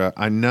orchestra,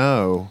 I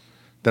know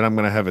that I'm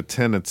going to have a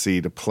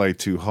tendency to play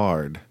too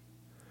hard.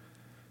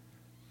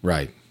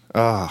 Right.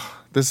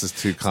 This is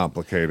too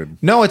complicated.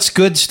 No, it's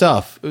good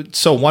stuff.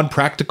 So one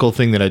practical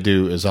thing that I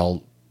do is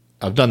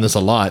I've done this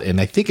a lot,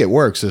 and I think it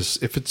works. Is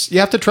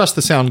you have to trust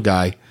the sound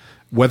guy,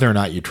 whether or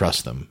not you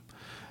trust them.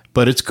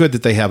 But it's good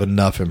that they have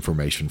enough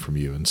information from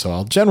you, and so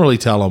I'll generally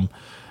tell them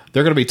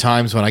there are going to be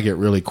times when I get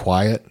really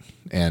quiet,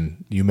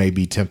 and you may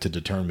be tempted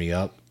to turn me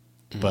up,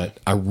 but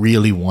I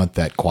really want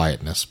that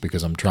quietness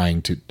because I'm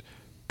trying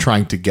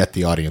to get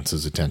the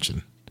audience's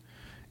attention,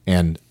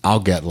 and I'll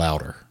get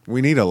louder.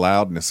 We need a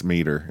loudness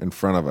meter in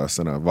front of us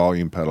and a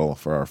volume pedal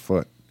for our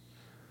foot.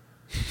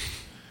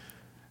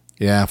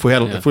 Yeah,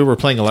 if we were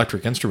playing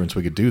electric instruments,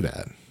 we could do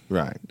that.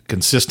 Right.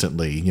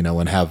 Consistently,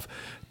 and have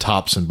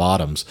tops and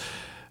bottoms.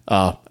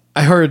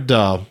 I heard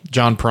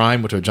John Prine,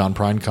 went to a John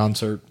Prine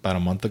concert about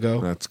a month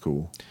ago, That's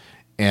cool.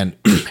 and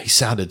he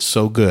sounded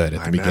so good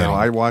at the beginning.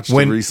 I watched a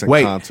recent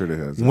concert of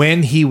his.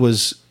 When he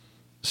was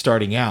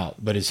starting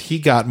out, but as he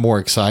got more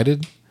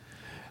excited,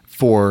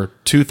 for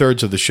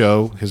 2/3 of the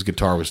show, his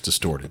guitar was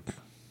distorted.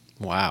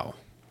 Wow.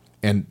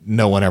 And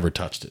no one ever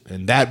touched it.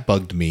 And that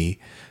bugged me.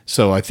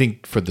 So I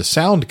think for the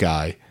sound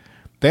guy,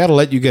 they ought to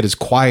let you get as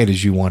quiet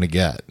as you want to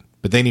get.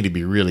 But they need to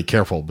be really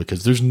careful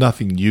because there's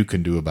nothing you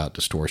can do about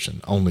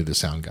distortion. Only the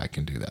sound guy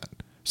can do that.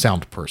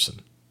 Sound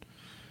person.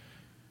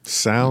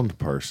 Sound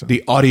person.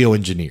 The audio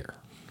engineer.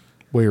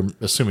 We're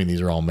assuming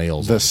these are all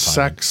males. The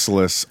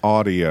sexless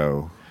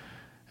audio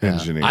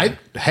engineer.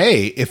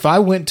 Hey, if I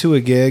went to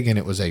a gig and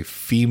it was a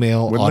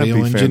female Wouldn't audio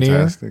that be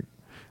engineer, fantastic?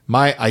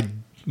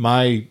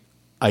 my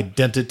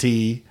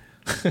identity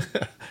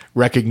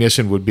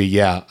recognition would be,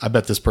 yeah, I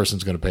bet this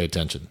person's going to pay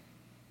attention.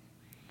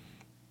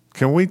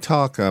 Can we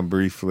talk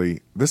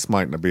briefly? This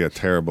might not be a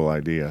terrible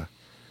idea.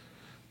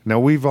 Now,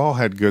 we've all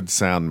had good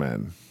sound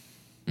men.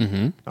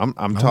 Mm-hmm.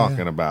 I'm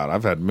talking about,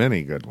 I've had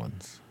many good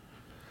ones.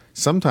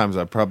 Sometimes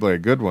I probably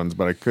had good ones,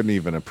 but I couldn't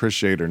even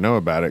appreciate or know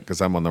about it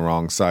because I'm on the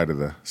wrong side of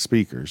the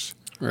speakers.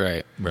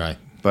 Right.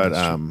 But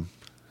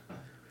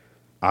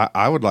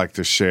I would like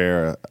to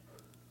share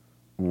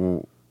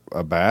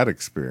a bad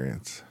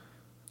experience.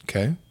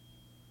 Okay.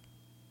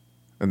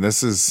 And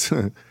this is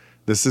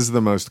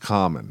the most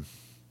common.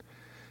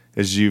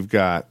 Is you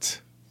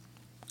got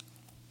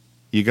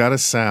a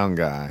sound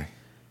guy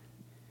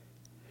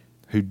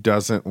who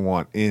doesn't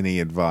want any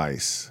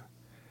advice.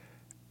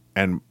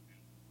 And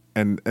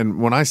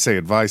when I say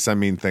advice, I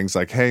mean things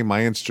like, hey,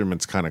 my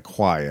instrument's kind of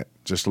quiet,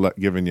 just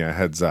giving you a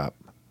heads up.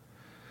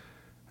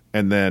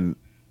 And then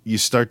you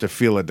start to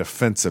feel a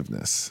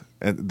defensiveness.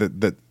 And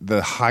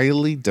the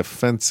highly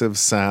defensive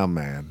sound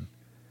man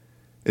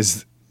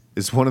is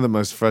one of the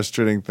most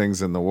frustrating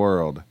things in the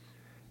world.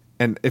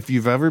 And if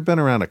you've ever been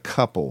around a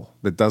couple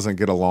that doesn't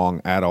get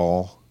along at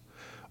all,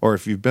 or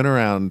if you've been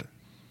around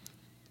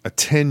a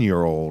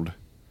 10-year-old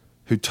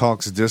who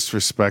talks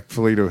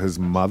disrespectfully to his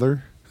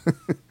mother,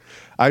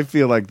 I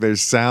feel like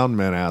there's sound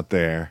men out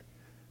there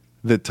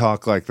that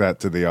talk like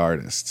that to the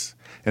artists.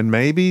 And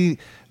maybe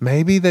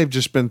they've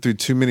just been through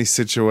too many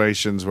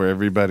situations where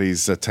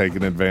everybody's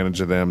taking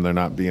advantage of them. They're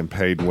not being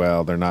paid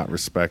well. They're not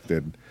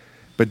respected.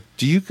 But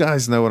do you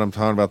guys know what I'm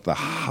talking about? The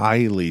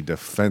highly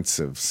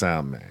defensive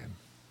sound man.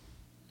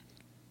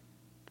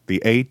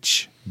 The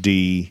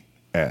HDS.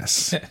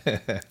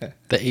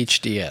 The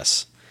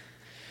HDS.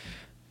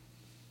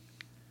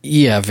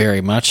 Yeah,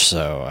 very much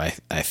so,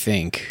 I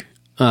think.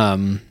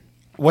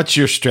 What's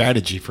your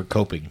strategy for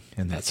coping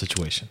in that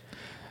situation?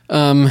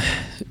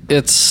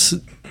 It's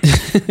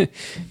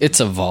it's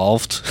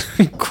evolved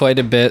quite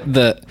a bit.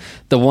 The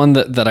one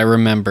that I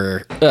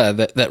remember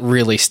that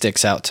really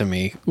sticks out to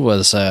me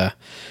was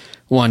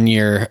one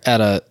year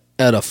at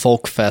a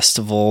folk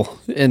festival,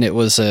 and it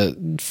was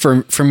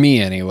for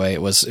me anyway.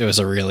 It was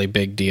a really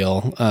big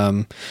deal.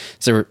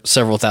 There were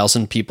several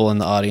thousand people in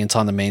the audience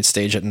on the main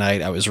stage at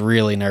night. I was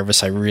really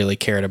nervous. I really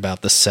cared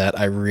about the set.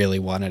 I really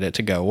wanted it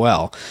to go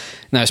well,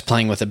 and I was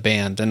playing with a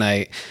band, and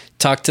I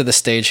talked to the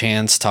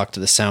stagehands, talked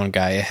to the sound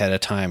guy ahead of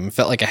time.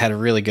 Felt like I had a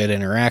really good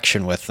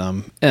interaction with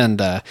them,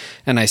 and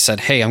I said,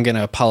 "Hey, I'm going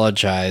to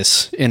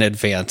apologize in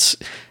advance.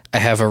 I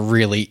have a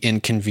really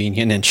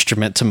inconvenient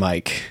instrument to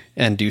mic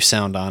and do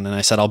sound on." And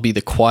I said, I'll be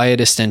the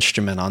quietest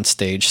instrument on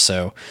stage.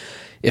 So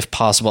if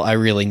possible, I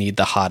really need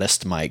the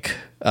hottest mic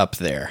up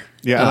there.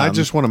 Yeah. And I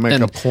just want to make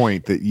a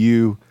point that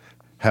you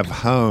have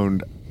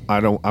honed. I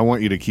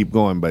want you to keep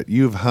going, but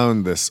you've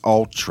honed this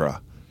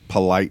ultra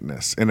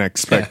politeness and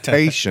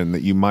expectation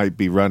that you might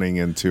be running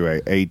into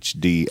a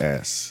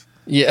HDS.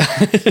 Yeah.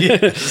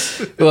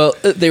 Well,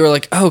 they were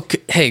like, "Oh,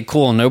 hey,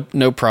 cool,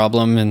 no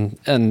problem,"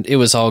 and it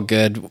was all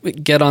good. We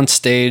get on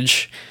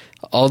stage.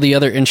 All the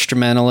other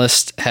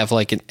instrumentalists have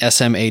like an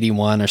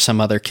SM81 or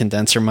some other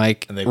condenser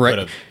mic, and they put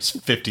a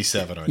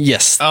 57 on.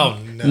 Yes. Oh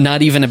no.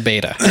 Not even a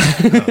beta.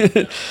 Oh,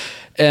 no.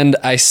 And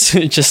I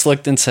just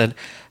looked and said,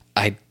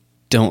 "I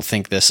don't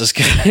think this is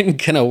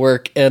gonna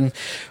work." And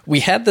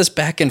we had this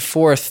back and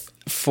forth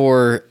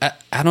for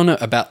I don't know,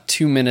 about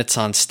 2 minutes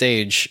on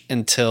stage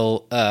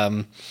until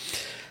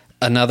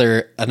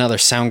another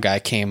sound guy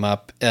came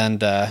up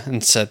and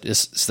said,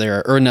 "Is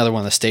there?" Or another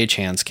one of the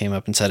stagehands came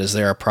up and said, "Is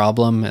there a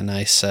problem?" And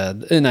I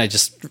said, and I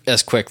just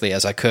as quickly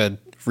as I could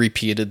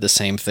repeated the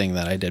same thing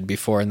that I did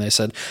before, and they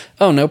said,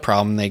 "Oh, no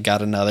problem." They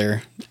got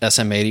another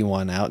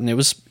SM81 out, and it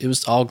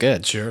was all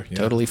good. Sure, yeah.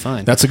 Totally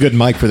fine. That's a good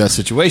mic for that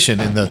situation,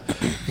 and the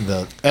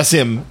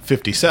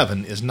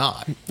SM57 is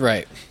not.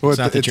 Right. Well, it's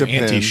not that you're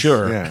depends.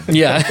 anti-sure.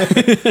 Yeah.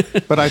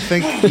 But I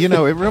think,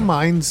 it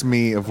reminds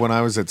me of when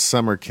I was at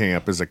summer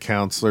camp as a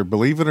counselor.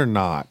 Believe it or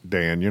not,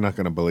 Dan, you're not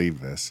going to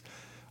believe this.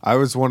 I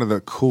was one of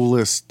the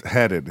coolest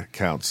headed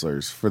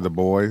counselors for the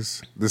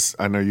boys.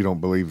 I know you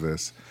don't believe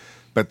this.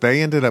 But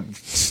they ended up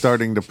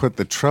starting to put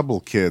the trouble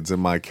kids in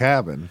my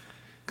cabin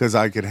because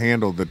I could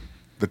handle the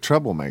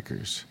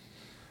troublemakers.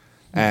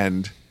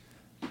 And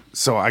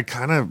so I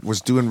kind of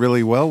was doing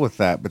really well with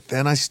that. But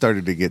then I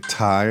started to get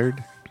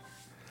tired.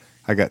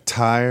 I got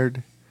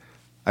tired.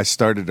 I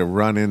started to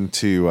run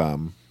into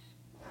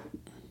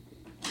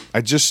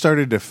I just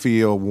started to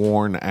feel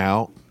worn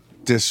out,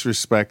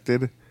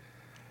 disrespected.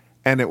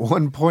 And at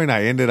one point,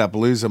 I ended up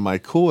losing my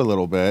cool a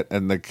little bit.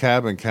 And the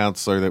cabin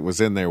counselor that was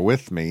in there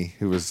with me,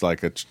 who was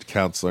like a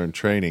counselor in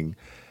training,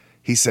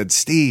 he said,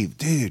 Steve,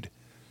 dude,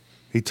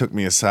 he took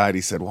me aside.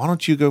 He said, why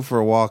don't you go for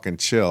a walk and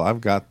chill?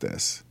 I've got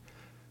this.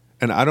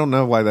 And I don't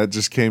know why that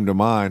just came to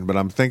mind, but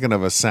I'm thinking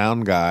of a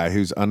sound guy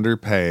who's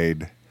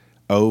underpaid,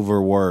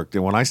 overworked.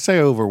 And when I say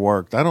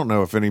overworked, I don't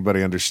know if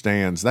anybody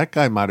understands. That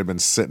guy might have been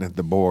sitting at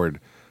the board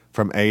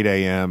from 8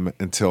 a.m.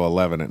 until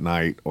 11 at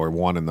night or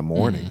 1 in the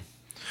morning.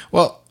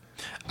 Well,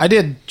 I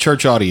did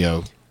church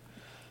audio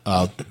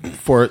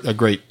for a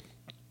great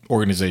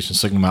organization,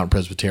 Signal Mountain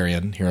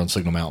Presbyterian, here on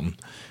Signal Mountain.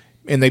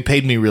 And they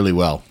paid me really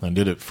well. I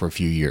did it for a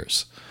few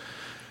years.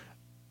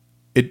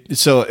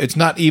 So it's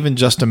not even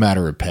just a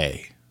matter of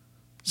pay.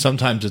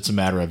 Sometimes it's a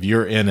matter of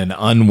you're in an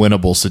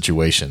unwinnable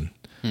situation.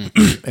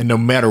 And no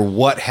matter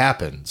what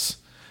happens,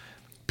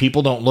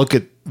 people don't look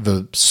at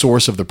the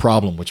source of the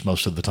problem, which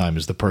most of the time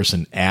is the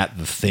person at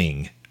the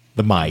thing,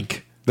 the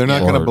mic. They're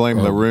not going to blame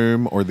the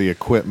room or the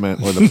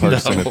equipment or the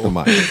person at the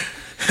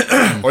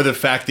mic. Or the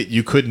fact that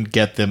you couldn't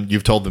get them,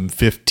 you've told them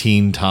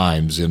 15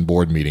 times in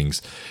board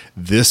meetings,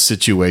 this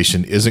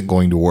situation isn't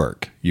going to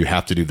work. You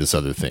have to do this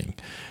other thing.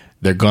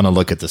 They're going to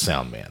look at the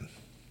sound man.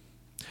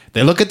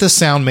 They look at the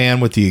sound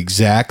man with the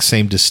exact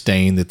same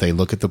disdain that they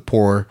look at the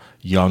poor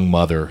young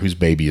mother whose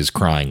baby is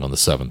crying on the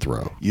 7th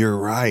row. You're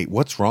right.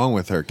 What's wrong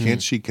with her?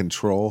 Can't she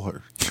control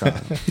her child?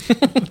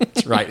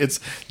 That's right. It's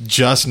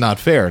just not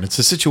fair. And it's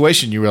a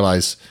situation you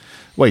realize,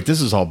 wait,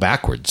 this is all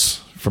backwards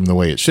from the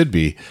way it should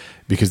be,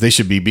 because they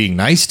should be being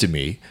nice to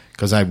me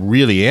because I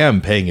really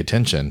am paying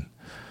attention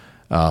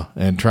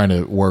and trying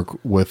to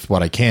work with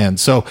what I can.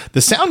 So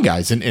the sound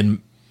guys,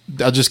 and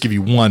I'll just give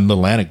you one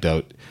little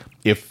anecdote.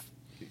 If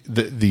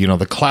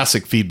the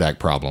classic feedback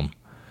problem,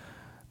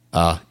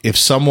 if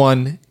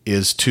someone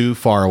is too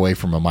far away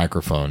from a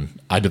microphone,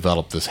 I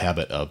developed this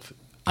habit of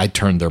I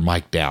turn their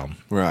mic down,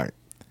 Right.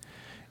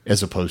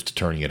 as opposed to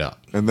turning it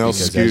up, And they'll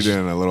Because scoot as-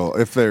 in a little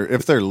if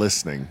they're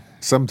listening.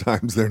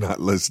 Sometimes they're not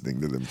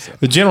listening to themselves.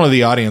 But generally,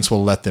 the audience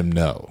will let them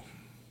know.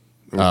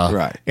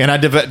 Right. And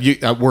we're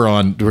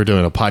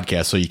doing a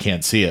podcast, so you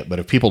can't see it. But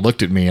if people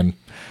looked at me and,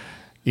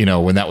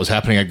 when that was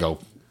happening, I'd go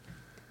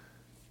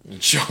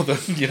and show them,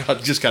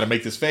 I'd just got to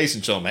make this face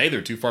and show them, hey,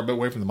 they're too far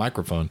away from the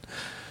microphone.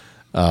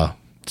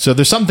 So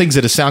there's some things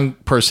that a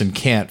sound person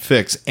can't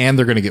fix, and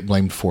they're going to get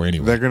blamed for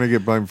anyway. They're going to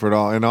get blamed for it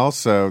all. And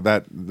also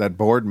that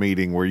board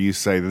meeting where you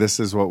say, this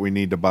is what we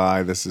need to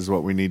buy, this is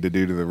what we need to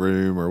do to the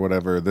room or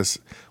whatever,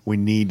 we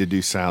need to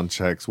do sound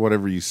checks,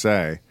 whatever you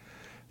say,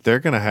 they're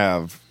going to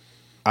have,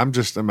 I'm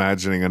just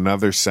imagining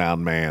another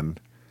sound man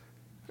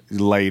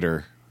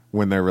later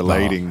when they're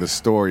relating the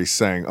story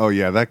saying, oh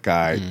yeah, that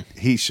guy,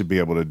 he should be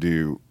able to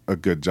do a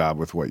good job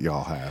with what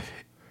y'all have.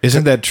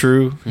 Isn't that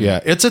true? Yeah.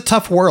 It's a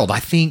tough world. I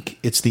think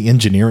it's the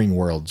engineering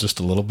world just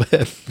a little bit.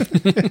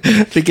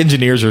 I think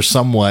engineers are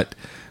somewhat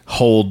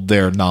hold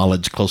their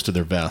knowledge close to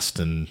their vest,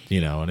 and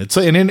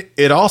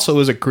it also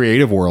is a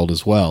creative world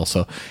as well.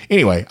 So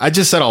anyway, I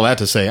just said all that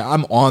to say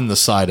I'm on the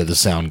side of the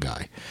sound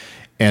guy.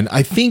 And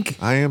I think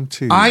I am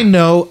too. I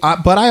know,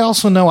 but I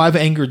also know I've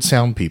angered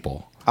sound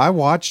people. I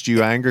watched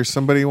you anger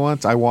somebody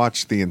once. I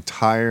watched the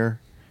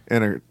entire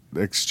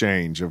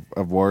exchange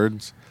of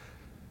words.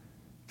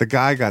 The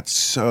guy got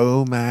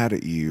so mad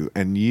at you,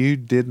 and you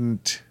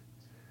didn't.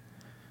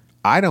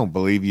 I don't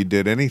believe you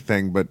did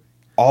anything but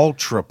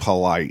ultra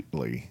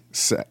politely,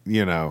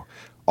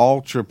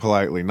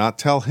 not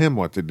tell him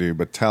what to do,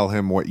 but tell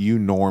him what you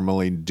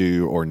normally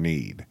do or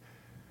need.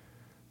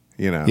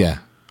 Yeah.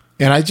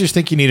 And I just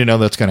think you need to know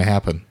that's going to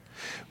happen.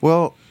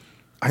 Well,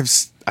 I've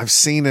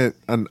seen it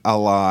a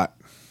lot.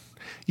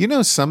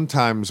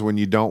 Sometimes when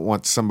you don't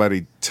want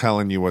somebody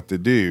telling you what to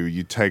do,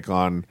 you take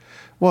on,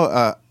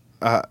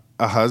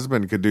 a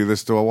husband could do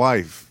this to a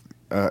wife.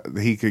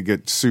 He could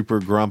get super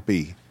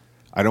grumpy.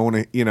 I don't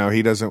want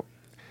to,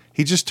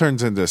 he just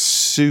turns into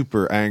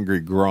super angry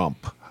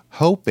grump,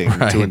 hoping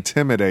to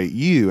intimidate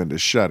you into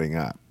shutting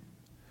up.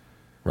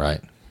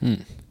 Right.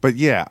 But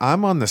yeah,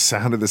 I'm on the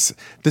sound of this.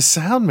 The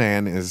sound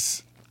man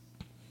is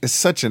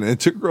such an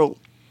integral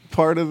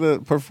part of the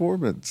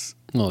performance.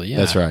 Well, yeah.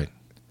 That's right.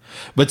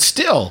 But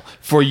still,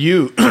 for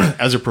you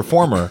as a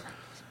performer,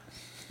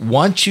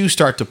 once you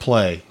start to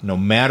play, no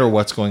matter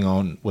what's going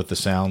on with the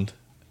sound,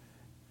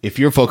 if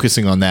you're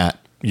focusing on that,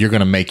 you're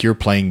going to make your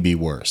playing be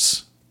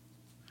worse.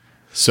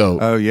 So,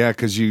 Oh yeah,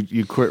 because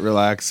you quit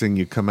relaxing,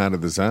 you come out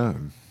of the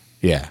zone.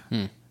 yeah.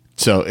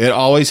 So it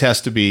always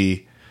has to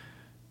be,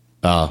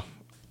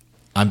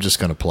 I'm just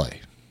going to play.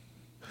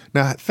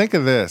 Now think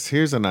of this.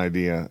 Here's an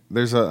idea.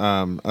 There's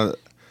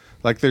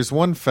there's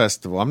one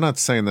festival. I'm not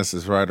saying this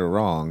is right or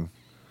wrong.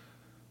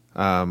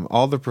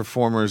 All the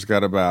performers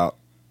got about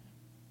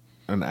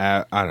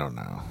I don't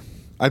know.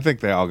 I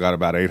think they all got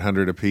about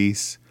 $800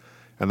 apiece,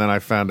 and then I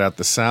found out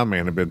the sound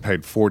man had been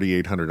paid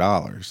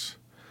 $4,800.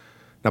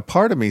 Now,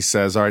 part of me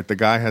says, all right, the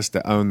guy has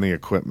to own the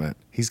equipment.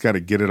 He's got to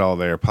get it all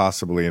there,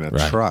 possibly in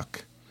a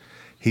truck.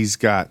 He's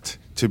got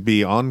to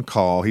be on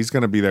call. He's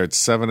going to be there at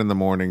 7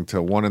 a.m.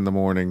 till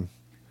 1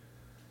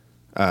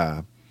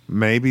 a.m.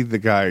 Maybe the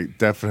guy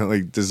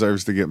definitely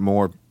deserves to get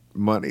more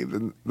money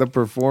than the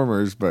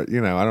performers, but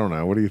I don't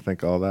know. What do you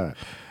think of all that?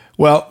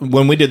 Well,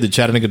 when we did the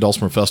Chattanooga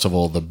Dulcimer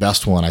Festival, the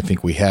best one I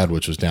think we had,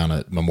 which was down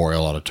at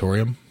Memorial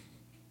Auditorium,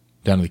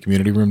 down in the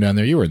community room down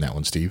there. You were in that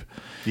one, Steve.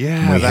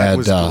 Yeah, that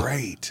was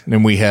great.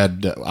 And we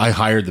had, I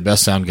hired the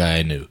best sound guy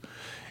I knew,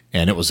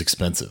 and it was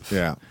expensive.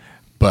 Yeah.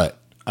 But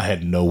I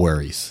had no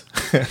worries.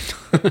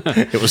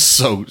 It was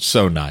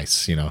so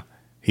nice,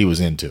 He was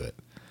into it.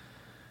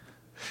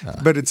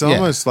 But it's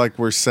almost like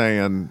we're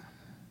saying,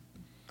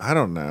 I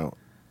don't know.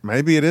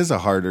 Maybe it is a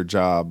harder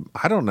job.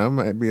 I don't know.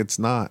 Maybe it's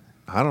not.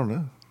 I don't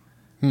know.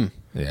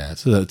 Yeah,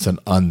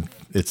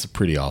 it's a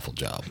pretty awful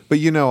job. But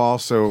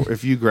also,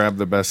 if you grab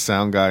the best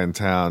sound guy in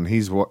town,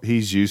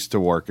 he's used to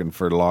working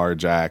for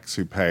large acts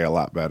who pay a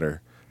lot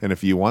better. And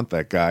if you want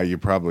that guy, you're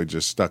probably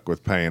just stuck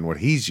with paying what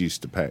he's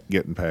used to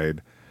getting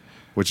paid,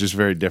 which is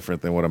very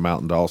different than what a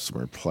mountain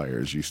dulcimer player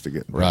is used to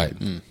getting paid. Right.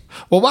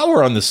 Well, while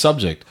we're on the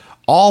subject,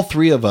 all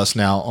three of us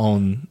now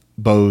own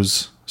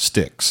Bose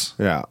sticks.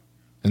 Yeah.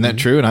 Isn't that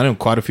true? And I know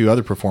quite a few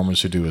other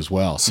performers who do as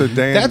well. So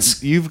Dan,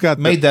 you've got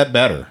made that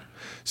better.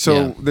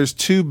 So there's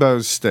two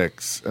Bose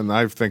sticks, and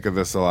I think of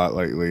this a lot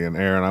lately. And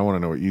Aaron, I want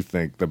to know what you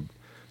think.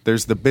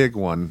 There's the big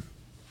one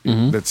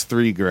that's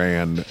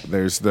 $3,000.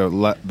 There's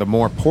the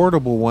more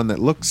portable one that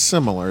looks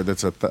similar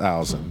that's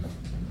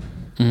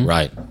 $1,000.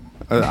 Right.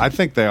 I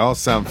think they all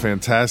sound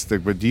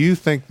fantastic, but do you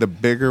think the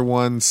bigger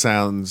one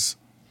sounds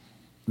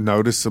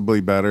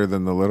noticeably better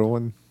than the little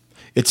one?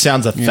 It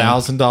sounds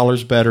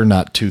 $1,000 better,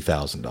 not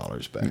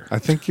 $2,000 better. I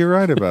think you're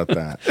right about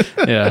that.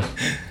 Yeah.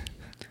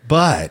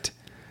 But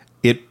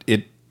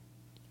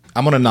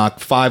I'm going to knock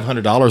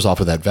 $500 off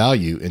of that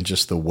value in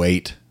just the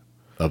weight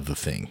of the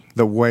thing.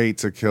 The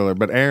weight's a killer.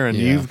 But Aaron,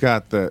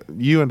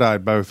 you and I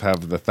both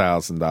have the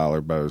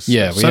 $1,000 Bose.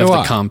 Yeah, we have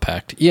the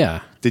compact.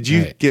 Yeah. Did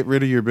you get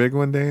rid of your big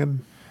one,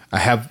 Dan? I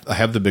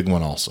have the big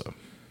one also.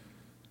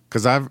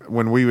 Because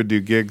when we would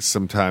do gigs,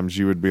 sometimes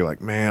you would be like,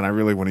 "Man, I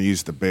really want to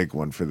use the big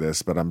one for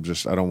this, but I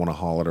don't want to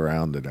haul it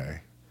around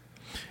today."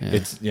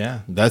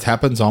 That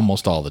happens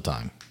almost all the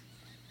time.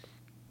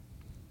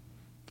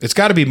 It's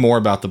got to be more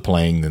about the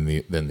playing than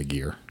the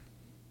gear.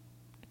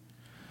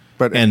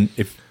 But the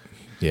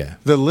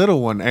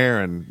little one,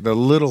 Aaron,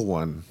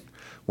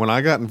 when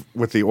I got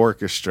with the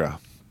orchestra,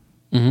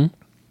 I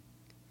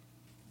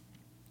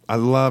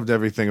loved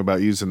everything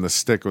about using the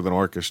stick with an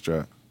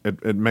orchestra.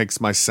 It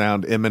makes my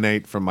sound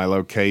emanate from my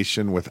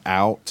location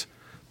without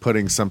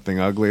putting something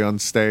ugly on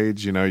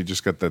stage. You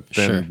just got the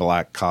thin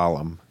black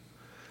column.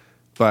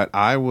 But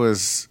I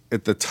was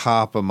at the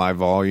top of my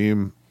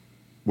volume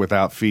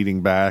without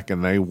feeding back,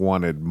 and they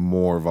wanted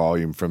more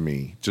volume from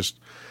me.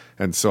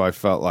 And so I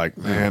felt like,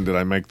 man, did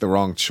I make the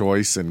wrong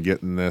choice in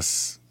getting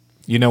this?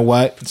 You know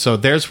what? So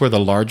there's where the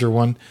larger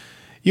one,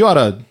 you ought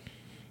to,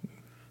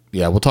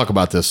 we'll talk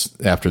about this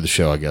after the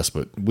show, I guess,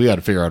 but we ought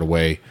to figure out a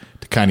way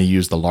to kind of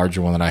use the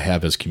larger one that I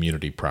have as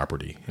community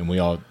property. And we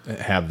all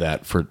have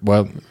that for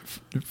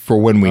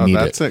when we need it.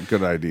 That's a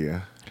good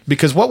idea.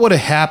 Because what would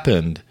have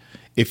happened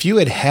if you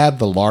had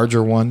the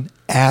larger one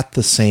at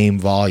the same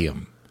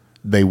volume?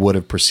 They would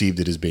have perceived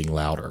it as being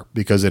louder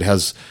because it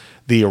has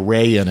the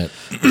array in it.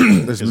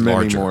 There's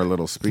many more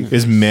little speakers.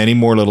 There's many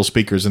more little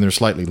speakers, and they're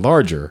slightly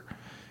larger.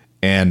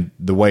 And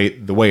the way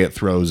it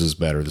throws is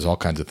better. There's all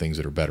kinds of things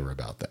that are better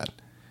about that.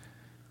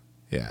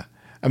 Yeah.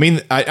 I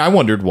mean, I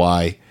wondered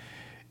why,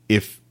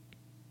 if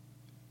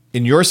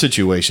in your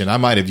situation, I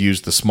might have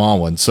used the small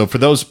one. So for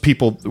those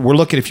people,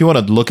 if you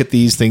want to look at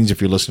these things,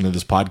 if you're listening to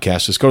this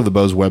podcast, just go to the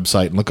Bose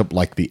website and look up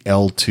like the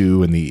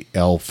L2 and the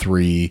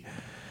L3.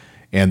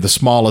 And the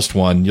smallest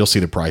one, you'll see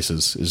the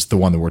prices, is the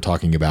one that we're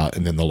talking about,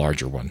 and then the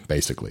larger one,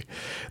 basically.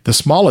 The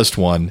smallest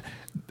one,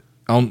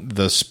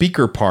 the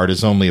speaker part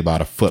is only about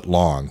a foot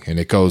long, and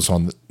it goes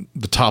on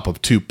the top of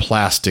two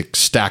plastic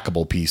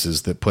stackable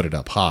pieces that put it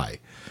up high.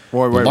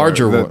 Wait,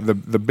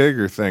 the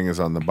bigger thing is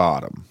on the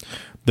bottom.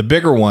 The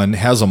bigger one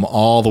has them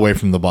all the way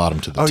from the bottom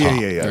to the top.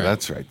 Yeah.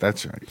 Right.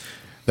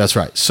 That's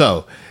right.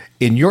 So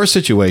in your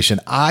situation,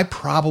 I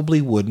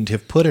probably wouldn't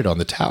have put it on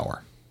the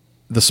tower.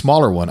 The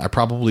smaller one, I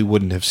probably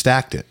wouldn't have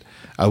stacked it.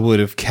 I would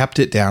have kept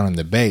it down in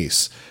the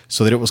base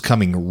so that it was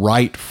coming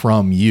right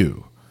from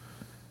you.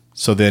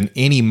 So then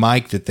any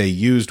mic that they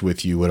used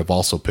with you would have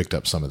also picked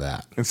up some of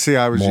that. And see,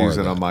 I was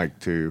using a mic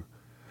too.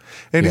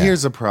 And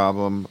here's the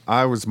problem.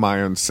 I was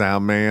my own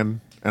sound man,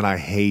 and I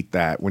hate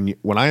that.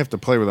 When I have to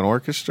play with an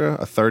orchestra,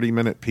 a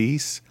 30-minute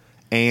piece,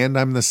 and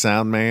I'm the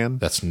sound man.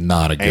 That's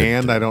not a good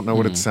thing. I don't know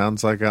what it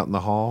sounds like out in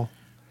the hall.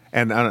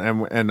 And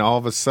all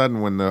of a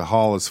sudden, when the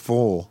hall is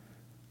full,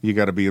 you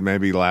got to be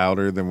maybe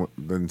louder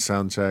than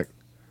sound check.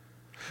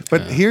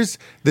 But here's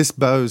this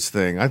Bose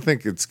thing. I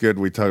think it's good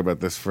we talk about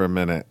this for a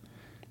minute.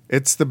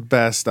 It's the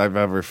best I've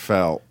ever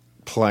felt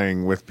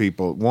playing with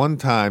people. One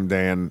time,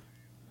 Dan,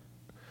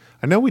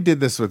 I know we did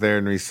this with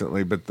Aaron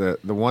recently, but the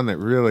one that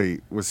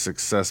really was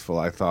successful,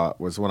 I thought,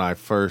 was when I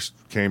first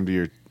came to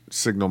your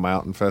Signal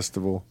Mountain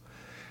Festival,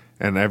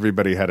 and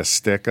everybody had a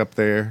stick up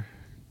there.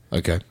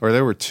 Okay. or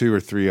there were 2 or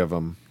 3 of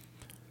them.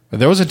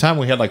 There was a time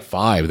we had like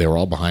 5. They were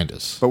all behind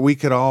us. But we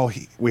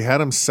had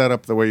them set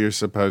up the way you're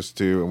supposed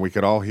to, and we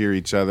could all hear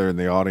each other, and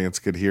the audience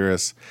could hear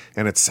us,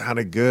 and it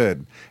sounded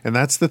good. And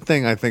that's the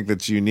thing I think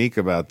that's unique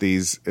about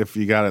these, if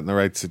you got it in the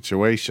right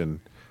situation.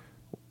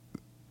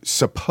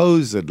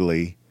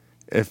 Supposedly,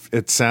 if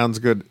it sounds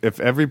good, if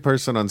every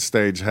person on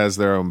stage has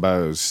their own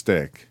Bose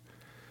stick,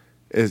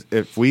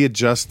 if we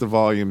adjust the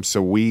volume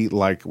so we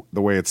like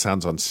the way it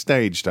sounds on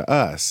stage to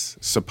us,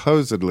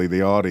 supposedly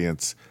the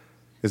audience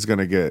is going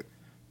to get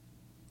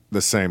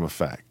the same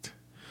effect.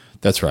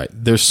 That's right.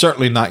 They're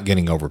certainly not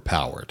getting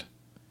overpowered.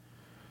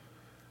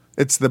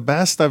 It's the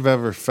best I've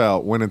ever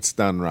felt when it's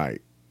done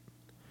right.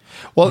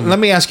 Well, let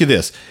me ask you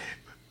this.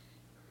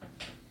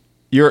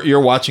 You're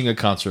watching a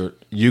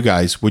concert. You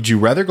guys, would you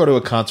rather go to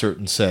a concert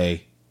and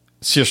say,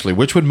 seriously,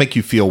 which would make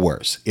you feel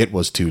worse? It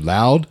was too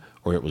loud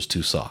or it was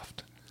too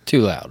soft?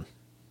 Too loud.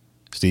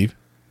 Steve?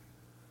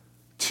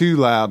 Too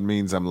loud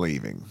means I'm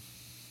leaving.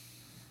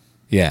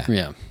 Yeah.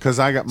 Yeah. Because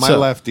I got my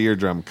left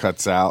eardrum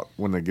cuts out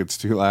when it gets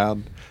too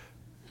loud.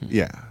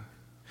 Yeah.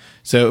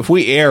 So if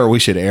we err, we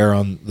should err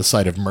on the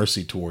side of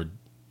mercy toward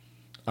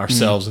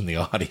ourselves and the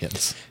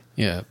audience.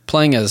 Yeah.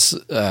 Playing as,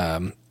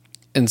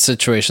 in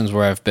situations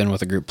where I've been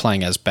with a group,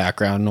 playing as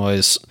background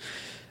noise,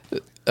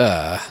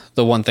 the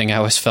one thing I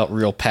always felt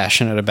real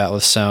passionate about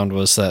with sound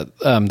was that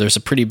there's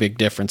a pretty big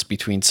difference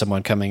between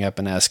someone coming up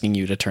and asking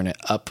you to turn it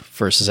up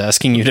versus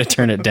asking you to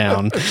turn it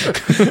down.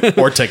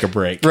 Or take a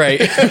break. Right.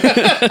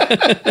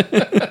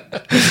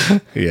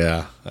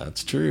 Yeah,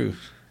 that's true.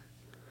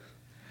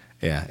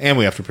 Yeah, and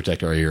we have to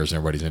protect our ears, and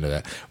everybody's into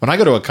that. When I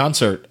go to a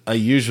concert, I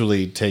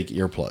usually take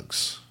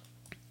earplugs.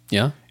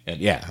 Yeah. And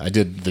yeah, I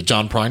did the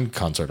John Prine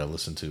concert I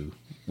listened to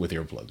with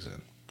earplugs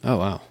in. Oh,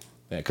 wow.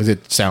 Yeah, because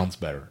it sounds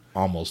better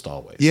almost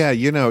always. Yeah,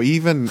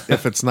 even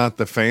if it's not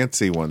the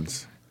fancy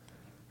ones,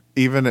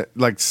 even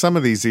like some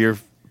of these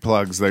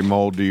earplugs, they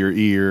mold to your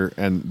ear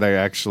and they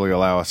actually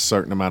allow a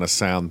certain amount of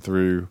sound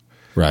through.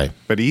 Right.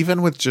 But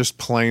even with just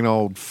plain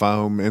old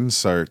foam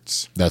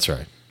inserts. That's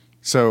right.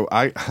 So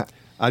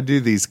I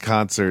do these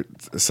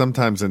concerts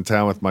sometimes in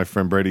town with my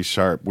friend Brady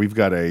Sharp. We've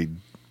got a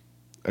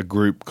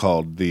group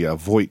called the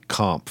Voight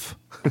Kampf.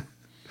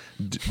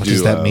 What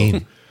does that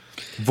mean?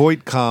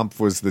 Voight Kampf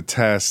was the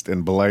test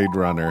in Blade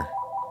Runner.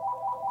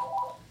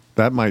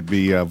 That might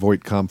be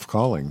Voight Kampf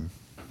calling.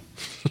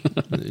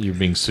 You're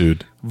being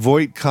sued.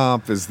 Voight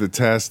Kampf is the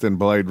test in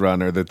Blade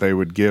Runner that they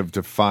would give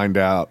to find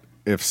out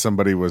if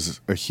somebody was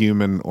a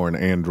human or an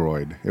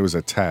android. It was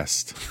a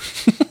test.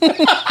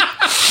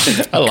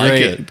 I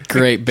like it.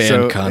 Great band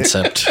So-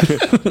 concept.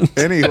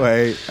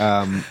 Anyway,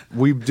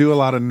 we do a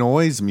lot of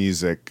noise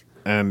music,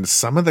 and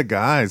some of the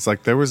guys,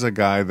 like there was a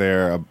guy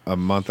there a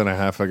month and a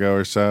half ago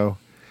or so.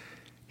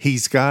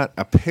 He's got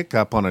a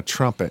pickup on a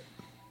trumpet,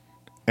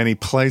 and he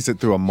plays it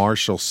through a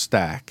Marshall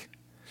stack,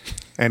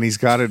 and he's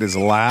got it as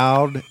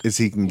loud as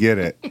he can get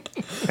it.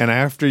 And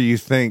after you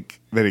think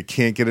that it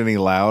can't get any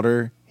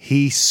louder,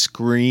 he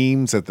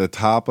screams at the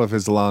top of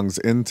his lungs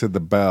into the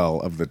bell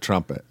of the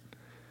trumpet.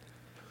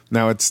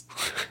 Now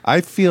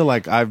I feel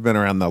like I've been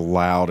around the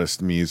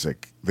loudest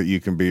music that you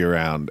can be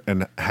around,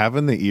 and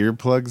having the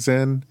earplugs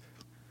in,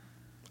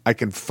 I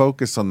can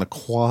focus on the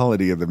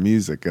quality of the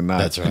music and not,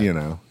 That's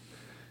right.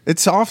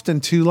 It's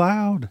often too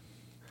loud.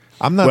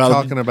 I'm not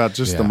talking about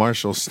just the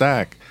Marshall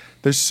stack.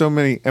 There's so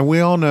many, and we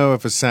all know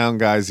if a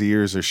sound guy's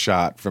ears are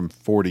shot from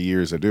 40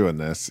 years of doing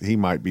this, he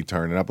might be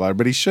turning up louder,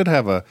 but he should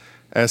have a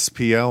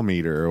SPL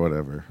meter or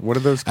whatever. What are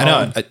those called?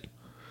 I know.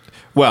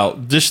 Well,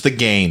 just the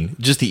gain,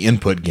 just the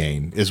input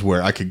gain is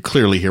where I could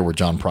clearly hear where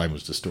John Prine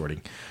was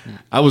distorting.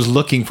 I was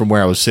looking from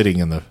where I was sitting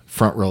in the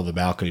front row of the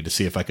balcony to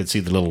see if I could see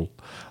the little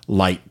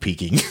light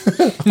peeking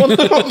on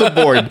the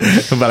board,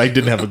 but I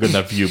didn't have a good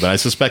enough view, but I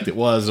suspect it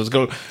was.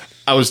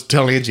 I was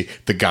telling Angie,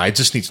 the guy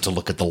just needs to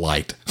look at the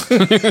light.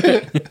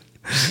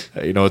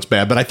 It's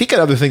bad. But I think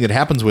another thing that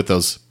happens with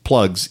those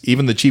plugs,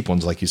 even the cheap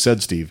ones, like you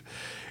said, Steve,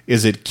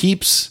 is it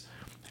keeps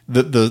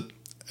the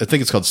I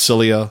think it's called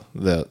cilia,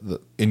 the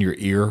in your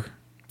ear,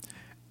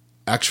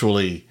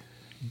 actually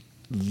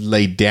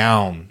lay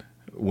down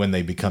when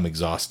they become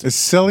exhausted. Is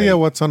cilia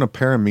what's on a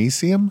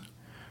paramecium?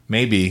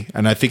 Maybe,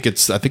 and I think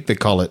they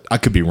call it. I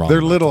could be wrong. They're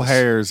about little this.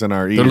 hairs in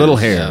our ears. They're little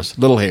hairs.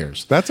 Little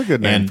hairs. That's a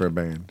good name And for a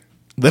band.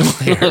 Little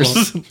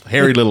hairs.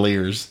 Hairy little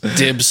ears.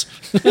 Dibs.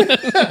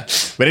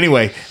 But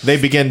anyway, they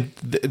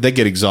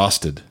get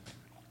exhausted,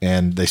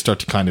 and they start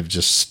to kind of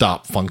just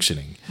stop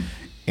functioning,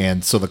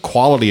 and so the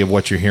quality of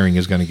what you're hearing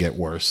is going to get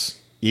worse,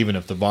 even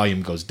if the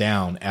volume goes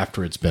down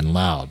after it's been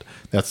loud.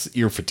 That's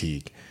ear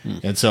fatigue,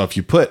 and so if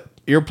you put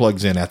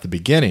earplugs in at the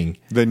beginning,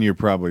 Then you're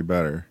probably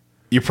better.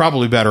 you're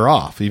probably better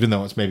off, even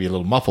though it's maybe a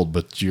little muffled,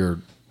 but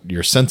your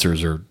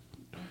sensors are.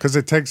 Because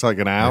it takes like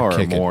an hour or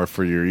kicking. more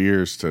for your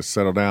ears to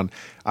settle down.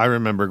 I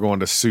remember going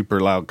to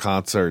super loud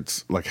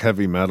concerts, like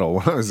heavy metal,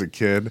 when I was a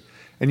kid,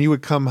 and you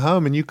would come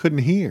home and you couldn't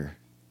hear.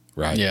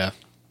 Right. Yeah.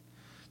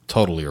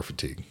 Total ear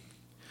fatigue.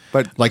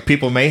 But Like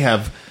people may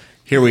have,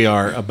 here we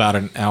are about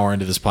an hour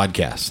into this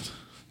podcast.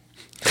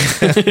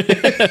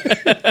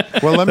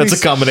 Well, That's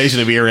a combination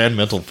of ear and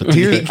mental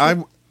fatigue.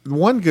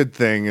 One good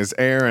thing is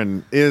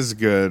Aaron is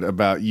good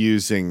about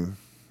using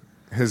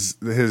his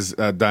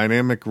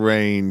dynamic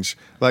range.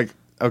 Like,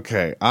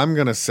 okay, I'm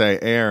gonna say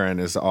Aaron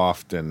is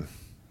often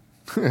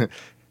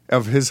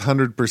of his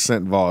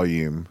 100%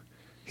 volume,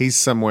 he's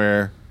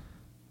somewhere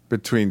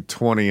between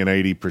 20 and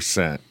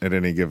 80% at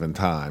any given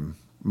time,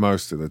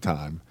 most of the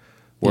time,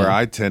 where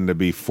I tend to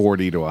be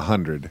 40 to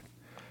 100.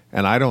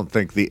 And I don't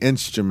think the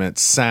instrument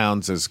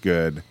sounds as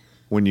good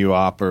when you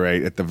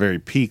operate at the very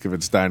peak of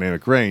its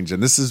dynamic range.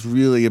 And this is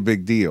really a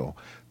big deal.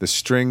 The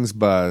strings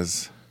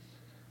buzz.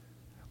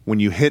 When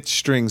you hit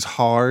strings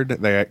hard,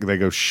 they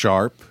go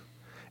sharp.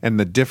 And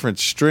the different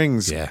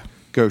strings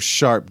go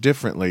sharp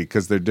differently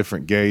because they're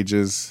different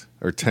gauges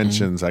or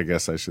tensions, I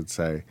guess I should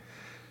say.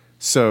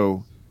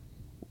 So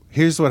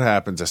here's what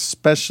happens,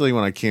 especially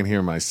when I can't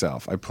hear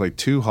myself. I play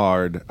too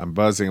hard. I'm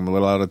buzzing. I'm a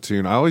little out of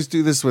tune. I always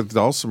do this with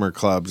dulcimer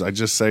clubs. I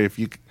just say,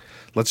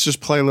 let's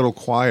just play a little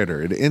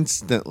quieter. It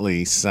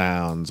instantly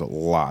sounds a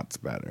lot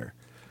better.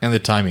 And the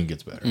timing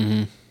gets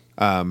better.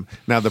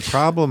 Now the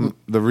problem,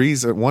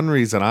 one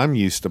reason I'm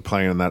used to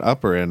playing in that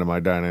upper end of my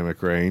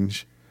dynamic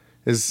range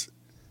is,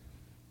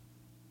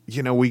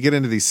 we get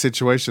into these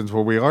situations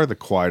where we are the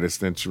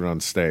quietest instrument on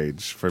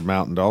stage for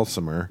mountain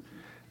dulcimer,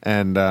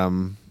 and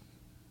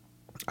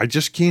I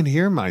just can't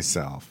hear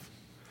myself.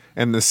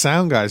 And the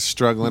sound guy's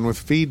struggling with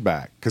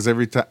feedback because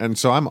every time, and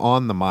so I'm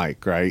on the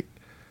mic, right?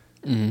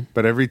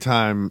 But every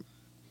time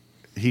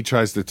he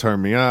tries to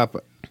turn me up,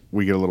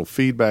 we get a little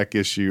feedback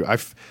issue. I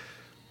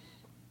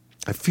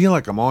feel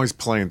like I'm always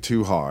playing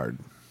too hard.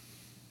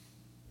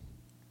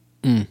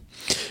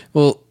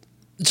 Well,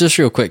 just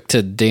real quick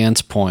to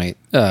Dan's point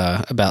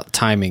about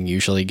timing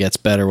usually gets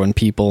better when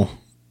people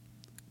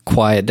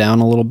quiet down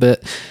a little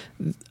bit.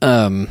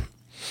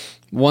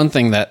 One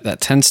thing that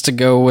tends to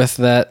go with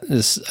that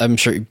is, I'm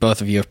sure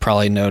both of you have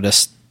probably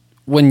noticed,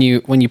 when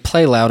you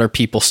play louder,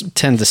 people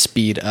tend to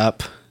speed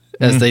up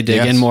as they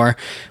dig in more.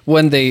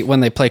 When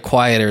they play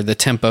quieter, the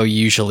tempo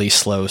usually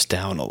slows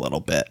down a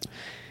little bit.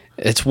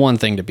 It's one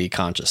thing to be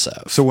conscious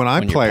of. So when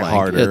I play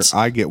harder,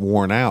 I get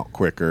worn out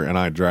quicker and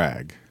I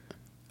drag.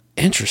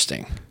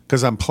 Interesting.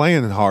 Because I'm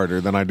playing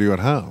harder than I do at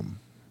home.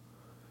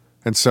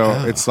 And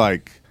so it's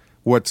like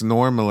what's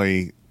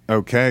normally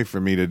okay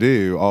for me to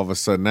do, all of a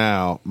sudden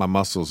now my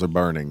muscles are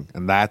burning.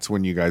 And that's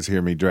when you guys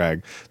hear me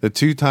drag. The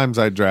two times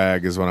I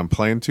drag is when I'm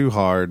playing too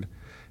hard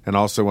and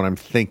also when I'm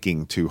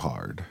thinking too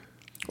hard.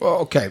 Well,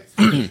 okay.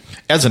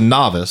 As a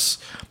novice,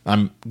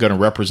 I'm going to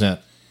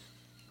represent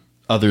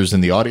others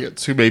in the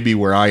audience who may be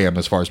where I am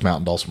as far as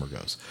mountain dulcimer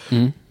goes.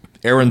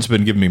 Aaron's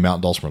been giving me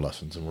mountain dulcimer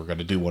lessons, and we're going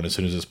to do one as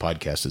soon as this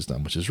podcast is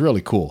done, which is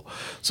really cool.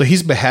 So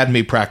he's had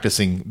me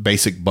practicing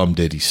basic bum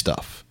ditty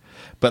stuff,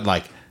 but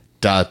like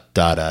da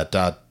da da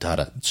da da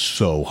da. It's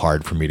so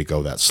hard for me to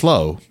go that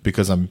slow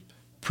because I'm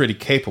pretty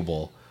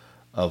capable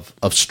of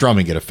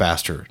strumming at a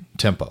faster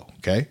tempo.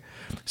 Okay,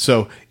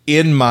 so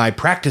in my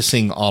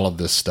practicing all of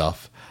this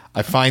stuff,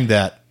 I find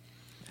that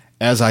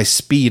as I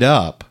speed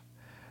up,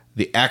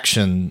 the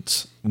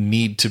actions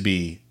need to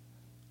be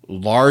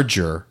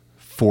larger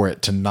for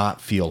it to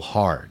not feel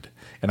hard.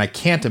 And I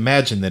can't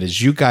imagine that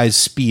as you guys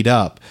speed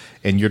up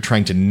and you're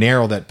trying to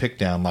narrow that pick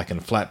down like in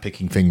a flat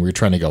picking thing where you're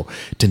trying to go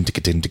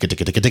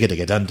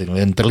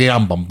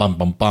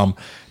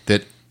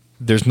that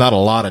there's not a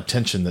lot of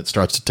tension that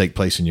starts to take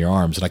place in your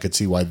arms. And I could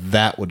see why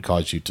that would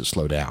cause you to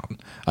slow down,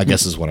 I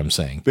guess is what I'm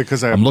saying.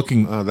 Because I'm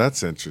looking... Oh,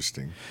 that's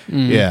interesting.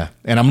 Yeah.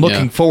 And I'm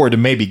looking forward to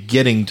maybe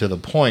getting to the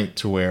point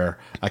to where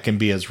I can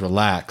be as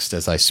relaxed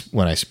as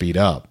when I speed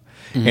up.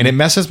 And it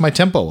messes my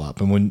tempo up.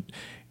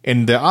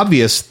 And the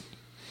obvious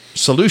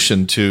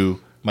solution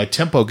to my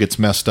tempo gets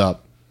messed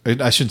up,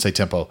 I shouldn't say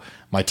tempo,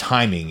 my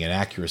timing and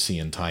accuracy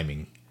in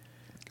timing.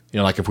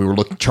 Like if we were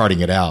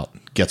charting it out,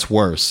 gets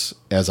worse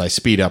as I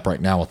speed up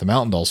right now with the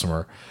mountain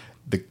dulcimer.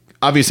 The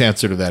obvious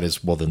answer to that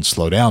is, well, then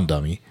slow down,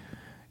 dummy,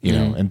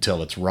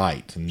 until it's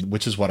right, and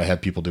which is what I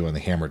have people do in the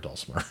hammer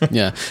dulcimer.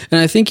 Yeah, and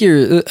I think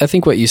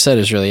what you said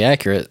is really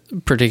accurate,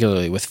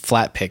 particularly with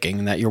flat picking,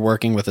 and that you're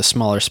working with a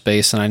smaller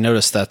space. And I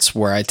notice that's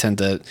where I tend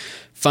to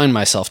find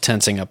myself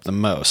tensing up the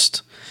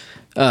most.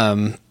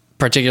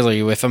 Particularly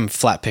if I'm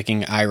flat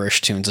picking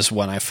Irish tunes is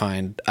when I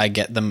find I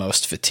get the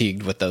most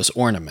fatigued with those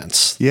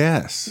ornaments.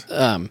 Yes.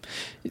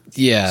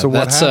 Yeah. So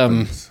what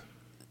happens?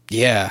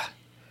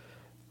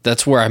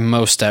 That's where I'm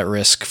most at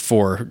risk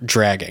for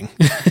dragging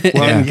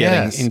and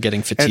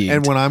getting fatigued.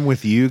 And when I'm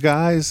with you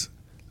guys,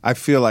 I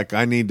feel like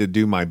I need to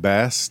do my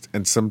best,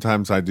 and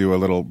sometimes I do a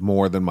little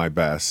more than my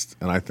best,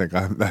 and I think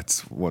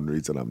that's one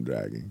reason I'm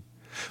dragging.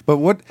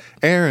 But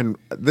Aaron,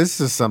 this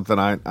is something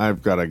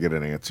I've got to get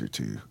an answer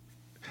to.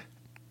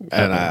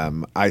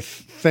 And I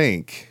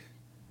think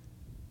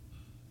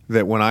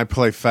that when I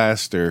play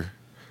faster,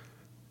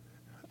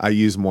 I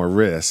use more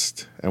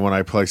wrist, and when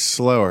I play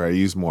slower, I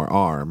use more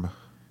arm.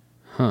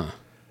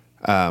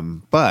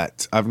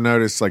 But I've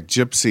noticed like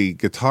gypsy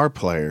guitar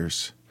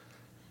players,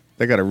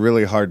 they got a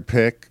really hard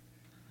pick,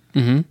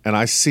 and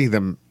I see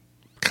them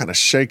kind of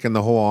shaking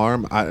the whole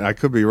arm. I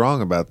could be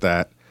wrong about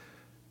that.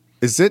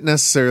 Is it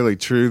necessarily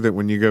true that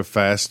when you go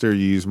faster,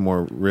 you use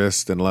more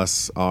wrist and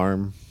less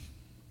arm?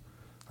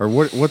 Or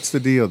what's the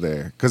deal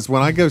there? Because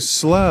when I go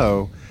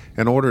slow,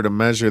 in order to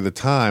measure the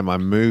time,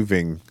 I'm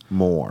moving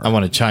more. I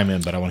want to chime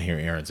in, but I want to hear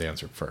Aaron's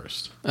answer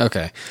first.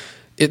 Okay.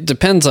 It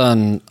depends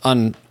on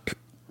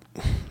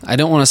I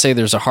don't want to say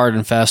there's a hard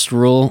and fast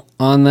rule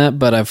on that,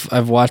 but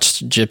I've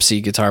watched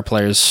gypsy guitar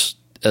players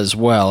as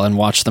well and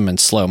watched them in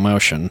slow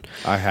motion.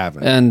 I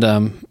haven't.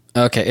 And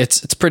okay,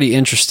 it's pretty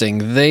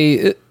interesting.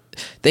 They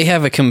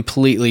have a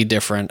completely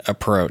different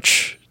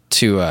approach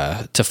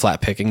to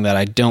flat picking that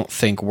I don't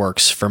think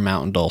works for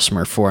mountain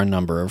dulcimer for a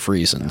number of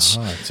reasons.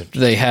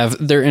 They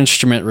have their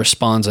instrument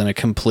responds in a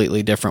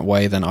completely different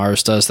way than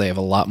ours does. They have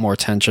a lot more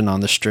tension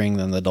on the string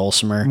than the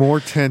dulcimer. More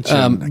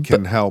tension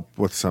can help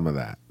with some of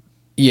that.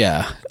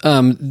 Yeah.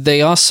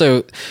 They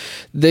also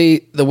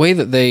the way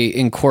that they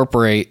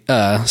incorporate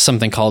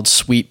something called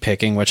sweep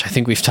picking, which I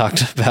think we've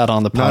talked about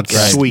on the Not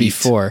podcast sweet,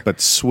 before. but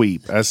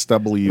sweep,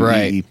 SWEEP.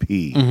 Right.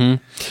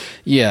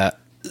 Yeah,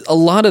 a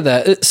lot of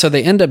that. So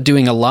they end up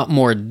doing a lot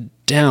more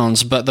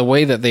downs, but the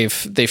way that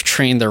they've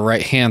trained their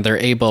right hand, they're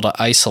able to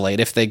isolate.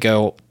 If they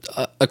go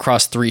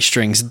across 3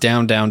 strings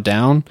down, down,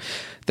 down,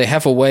 they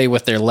have a way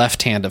with their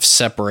left hand of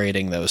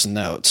separating those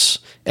notes,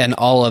 and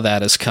all of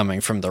that is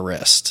coming from the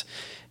wrist.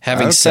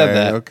 Having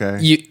said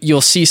that, you'll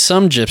see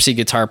some gypsy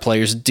guitar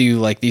players do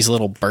like these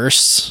little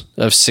bursts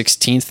of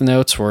 16th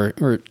notes or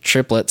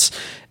triplets,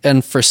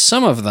 and for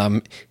some of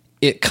them,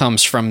 it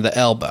comes from the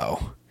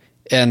elbow.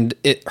 And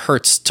it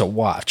hurts to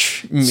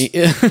watch.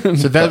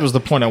 So that was the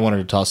point I wanted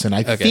to toss in.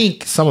 I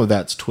think some of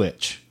that's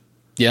twitch.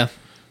 Yeah.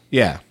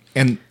 Yeah.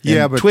 And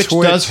but twitch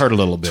does hurt a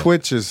little bit.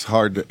 Twitch is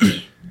hard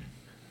to...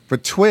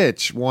 But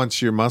twitch,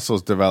 once your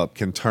muscles develop,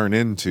 can turn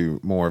into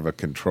more of a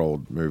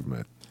controlled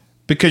movement.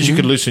 Because you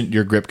could loosen,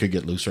 your grip could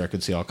get looser. I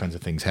could see all kinds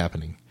of things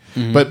happening.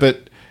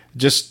 But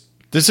just,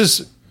 this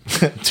is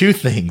 2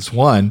 things.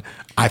 One,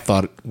 I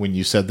thought when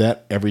you said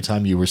that, every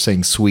time you were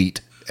saying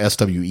sweet,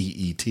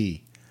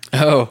 SWEET.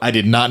 Oh, I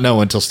did not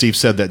know until Steve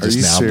said that just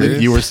now.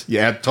 Serious?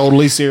 You were,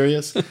 totally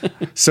serious.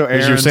 So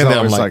Aaron's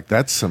always like,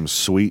 that's some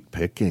sweet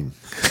picking.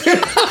 So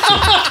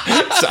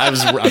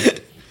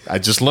I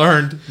just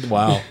learned.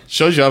 Wow,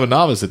 shows you I'm a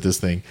novice at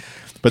this thing.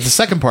 But the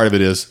second part of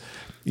it is,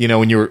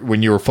 when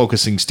you were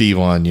focusing Steve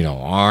on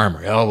arm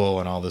or elbow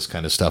and all this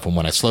kind of stuff, and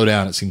when I slow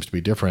down, it seems to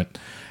be different.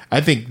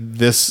 I think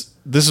this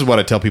is what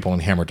I tell people in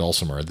Hammer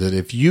Dulcimer, that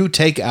if you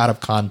take out of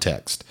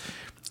context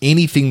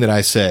anything that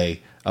I say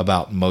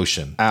about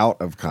motion,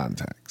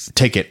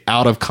 take it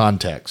out of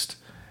context,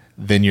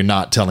 then you're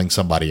not telling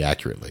somebody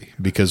accurately.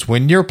 Because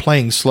when you're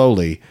playing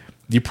slowly,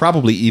 you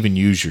probably even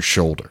use your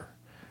shoulder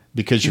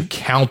because you're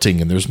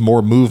counting and there's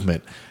more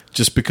movement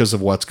just because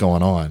of what's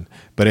going on.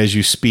 But as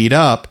you speed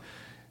up,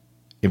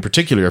 in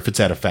particular if it's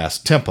at a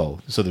fast tempo,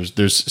 so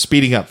there's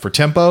speeding up for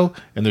tempo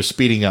and there's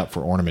speeding up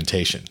for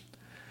ornamentation.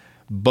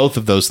 Both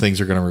of those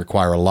things are going to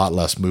require a lot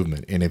less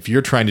movement. And if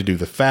you're trying to do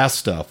the fast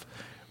stuff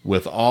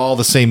with all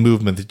the same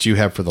movement that you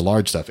have for the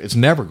large stuff, it's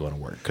never going to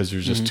work because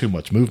there's just too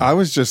much movement. I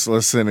was just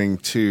listening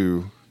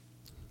to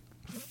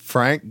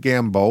Frank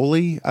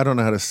Gamboli. I don't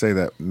know how to say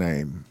that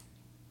name.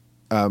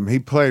 He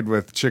played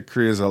with Chick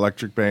Corea's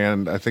electric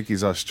band. I think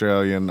he's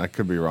Australian. I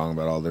could be wrong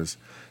about all this.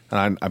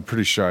 And I'm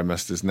pretty sure I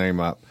messed his name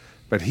up.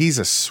 But he's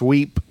a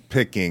sweep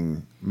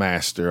picking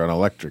master on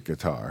electric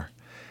guitar.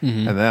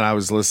 And then I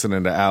was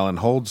listening to Alan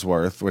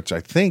Holdsworth, which I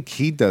think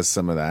he does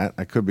some of that.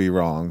 I could be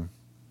wrong.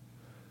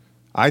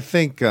 I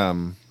think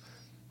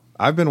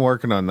I've been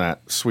working on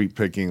that sweep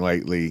picking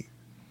lately.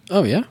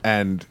 Oh, yeah.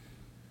 And,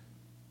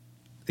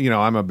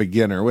 I'm a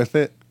beginner with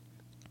it.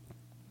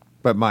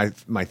 But my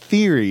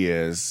theory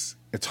is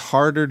it's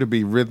harder to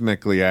be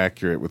rhythmically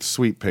accurate with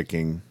sweep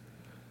picking.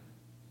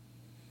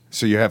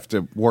 So you have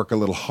to work a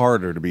little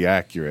harder to be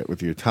accurate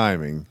with your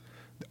timing.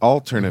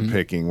 Alternate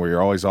picking, where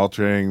you're always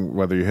alternating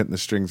whether you're hitting the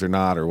strings or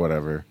not or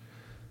whatever,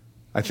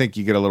 I think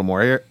you get a little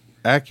more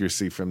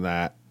accuracy from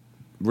that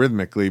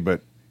rhythmically,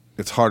 but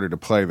it's harder to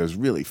play those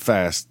really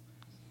fast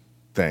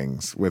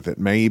things with it,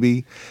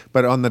 maybe.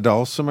 But on the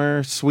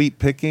dulcimer, sweep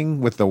picking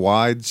with the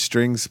wide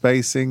string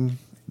spacing,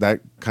 I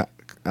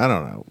don't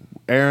know.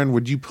 Aaron,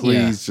 would you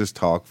please just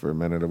talk for a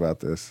minute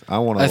about this? I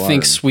want to learn. I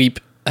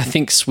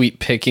think sweep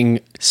picking.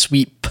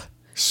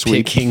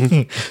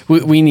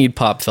 We need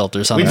pop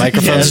filters on the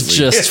microphones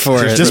just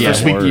for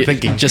sweep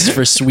picking. Just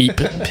for sweep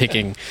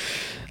picking.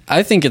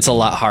 I think it's a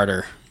lot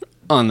harder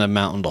on the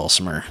mountain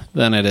dulcimer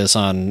than it is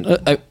on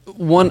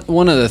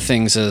one of the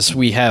things is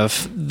we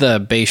have the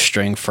bass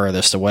string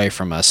furthest away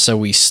from us, so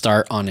we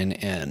start on an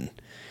N,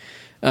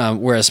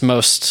 whereas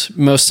most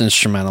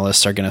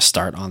instrumentalists are going to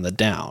start on the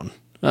down.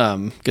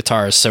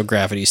 Guitar is so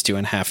gravity's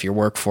doing half your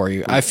work for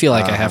you. I feel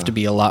like I have to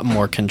be a lot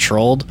more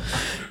controlled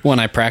when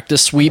I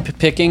practice sweep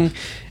picking,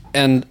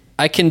 and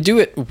I can do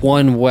it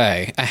one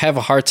way. I have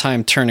a hard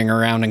time turning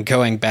around and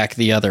going back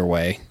the other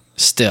way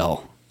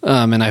still.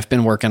 And I've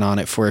been working on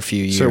it for a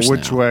few years now. So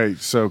which way?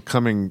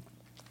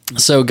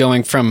 So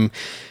going from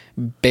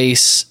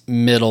bass,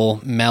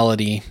 middle,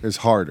 melody. Is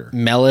harder.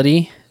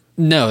 Melody?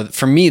 No,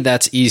 for me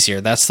that's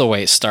easier. That's the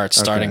way it starts,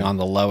 starting on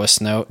the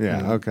lowest note.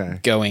 Yeah, okay.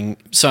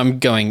 So I'm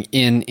going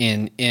in,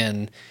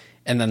 and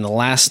then the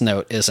last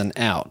note is an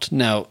out.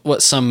 Now,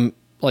 what some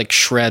like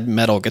shred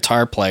metal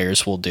guitar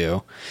players will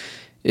do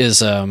is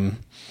turn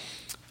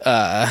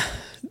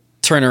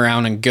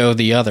around and go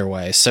the other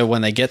way. So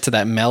when they get to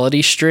that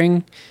melody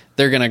string,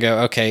 they're going to go,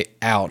 okay,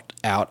 out,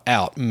 out,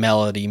 out,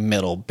 melody,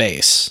 middle,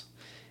 bass.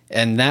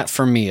 And that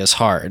for me is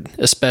hard,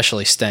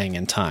 especially staying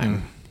in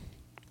time.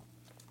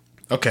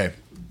 Okay.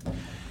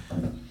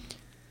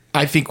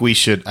 I think we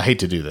should. I hate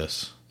to do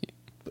this.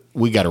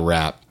 We got to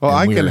wrap. Well,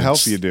 I can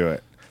help you do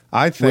it.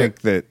 I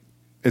think that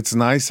it's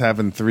nice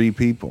having 3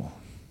 people.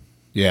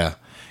 Yeah.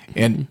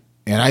 And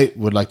I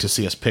would like to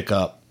see us pick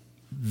up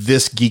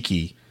this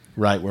geeky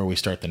right where we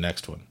start the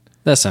next one.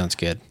 That sounds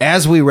good.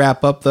 As we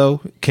wrap up,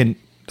 though, I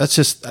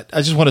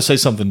just want to say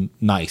something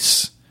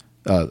nice.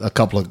 A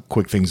couple of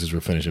quick things as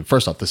we're finishing.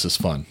 First off, this is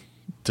fun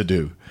to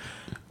do.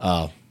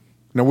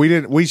 No, we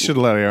didn't. We should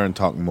let Aaron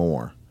talk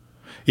more.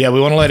 Yeah, we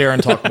want to let Aaron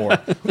talk more.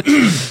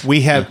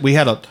 we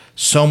had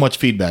so much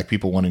feedback,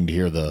 people wanting to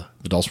hear the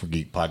Dulcimer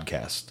Geek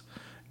podcast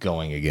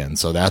going again,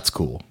 so that's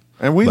cool.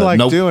 And we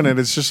doing it.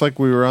 It's just like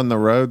we were on the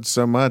road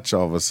so much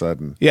all of a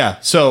sudden. Yeah,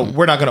 so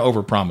we're not going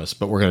to overpromise,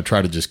 but we're going to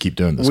try to just keep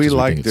doing this. We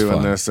like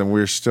doing this, and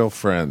we're still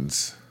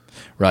friends.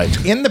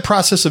 Right. In the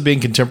process of being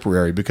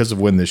contemporary, because of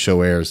when this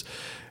show airs,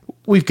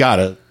 we've got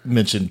to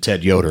mention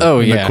Ted Yoder. Oh,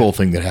 and yeah. the cool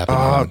thing that happened.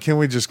 Oh, can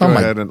we just go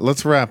ahead and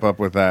let's wrap up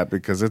with that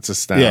because it's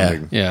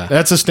astounding. Yeah.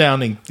 That's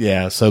astounding.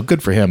 Yeah, so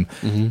good for him.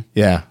 Mm-hmm.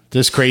 Yeah,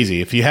 just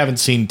crazy. If you haven't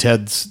seen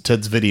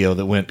Ted's video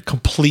that went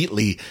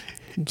completely,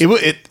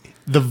 the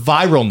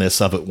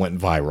viralness of it went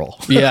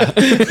viral. Yeah.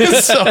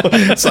 So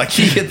it's like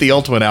he hit the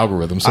ultimate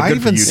algorithm. So good I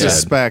even for you, Ted.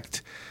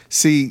 suspect.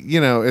 See,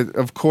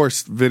 of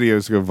course,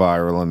 videos go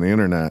viral on the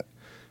internet.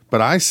 But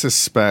I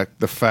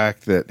suspect the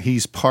fact that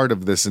he's part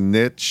of this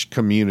niche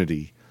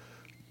community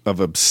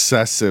of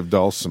obsessive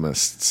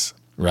dulcimists.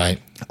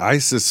 Right. I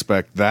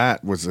suspect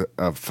that was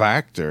a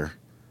factor,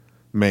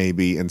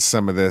 maybe, in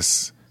some of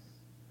this,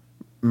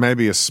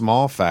 maybe a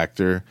small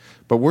factor.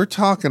 But we're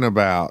talking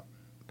about,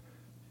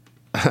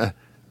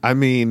 I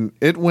mean,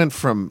 it went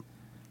from,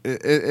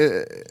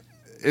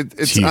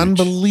 it's huge.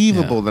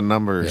 unbelievable, the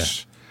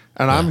numbers.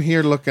 Yeah. And I'm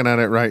here looking at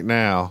it right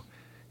now.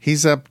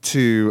 He's up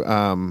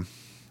to...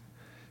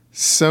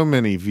 so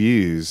many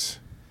views.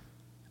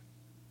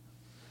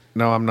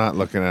 No, I'm not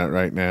looking at it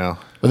right now.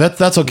 Well,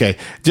 that's okay.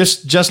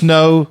 Just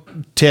know,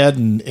 Ted,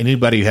 and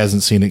anybody who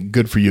hasn't seen it,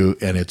 good for you,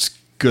 and it's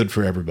good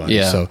for everybody.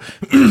 Yeah. So,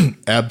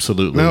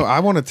 absolutely. No, I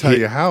want to tell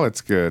you how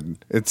it's good.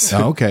 It's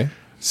okay.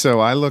 So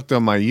I looked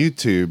on my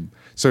YouTube.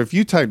 So if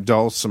you type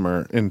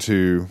Dulcimer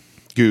into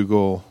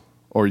Google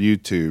or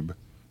YouTube,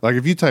 like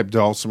if you type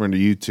Dulcimer into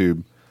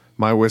YouTube,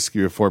 my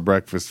Whiskey Before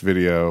Breakfast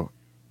video,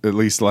 at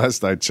least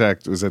last I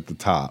checked, was at the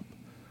top.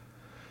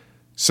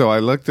 So I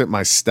looked at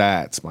my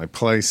stats, my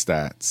play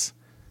stats,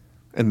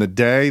 and the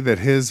day that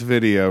his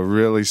video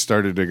really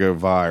started to go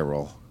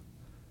viral,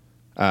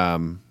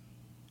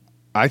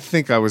 I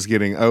think I was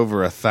getting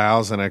over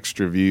 1,000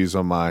 extra views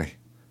on my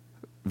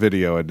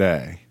video a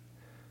day.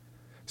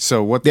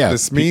 So what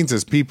this means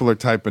is people are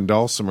typing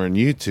Dulcimer in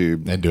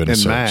YouTube and doing in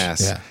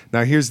mass. Yeah.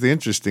 Now here's the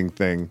interesting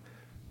thing: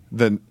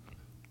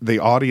 the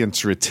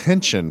audience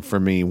retention for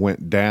me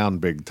went down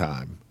big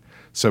time.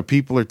 So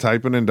people are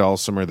typing in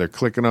Dulcimer, they're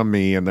clicking on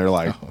me, and they're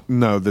like,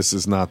 no, this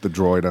is not the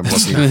droid I'm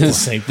looking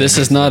for. This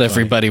is not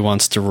Everybody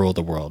Wants to Rule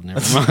the World.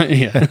 Never mind.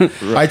 Yeah.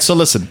 All right, so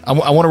listen, I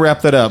want to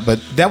wrap that up,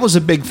 but that was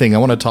a big thing. I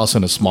want to toss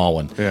in a small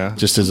one,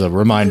 just as a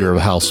reminder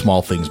of how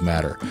small things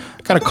matter.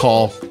 I got a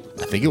call,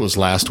 I think it was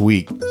last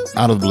week,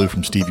 out of the blue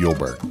from Steve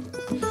Yulberg,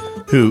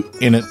 who,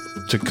 in it,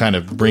 to kind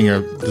of bring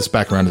this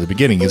back around to the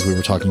beginning, as we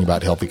were talking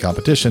about healthy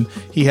competition,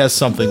 he has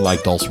something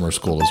like Dulcimer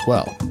School as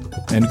well,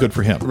 and good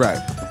for him. Right.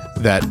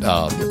 That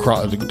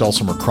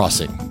Dulcimer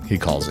Crossing, he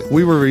calls it.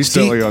 We were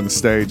recently on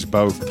stage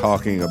both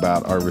talking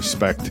about our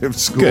respective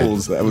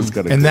schools. That was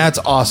going to And that's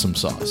awesome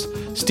sauce.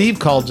 Steve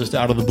called just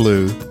out of the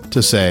blue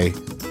to say,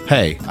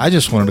 hey, I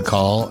just wanted to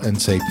call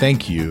and say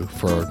thank you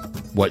for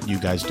what you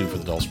guys do for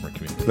the Dulcimer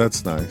community.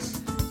 That's nice.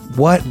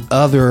 What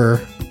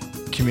other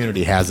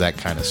community has that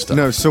kind of stuff?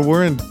 No, so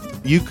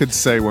you could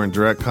say we're in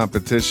direct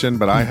competition,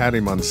 but I had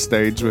him on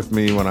stage with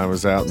me when I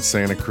was out in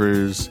Santa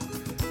Cruz.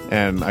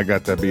 And I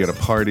got to be at a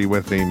party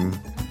with him.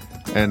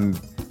 And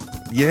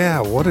yeah,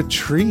 what a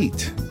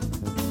treat.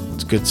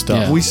 It's good stuff.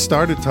 Yeah. We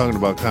started talking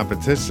about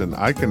competition.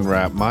 I can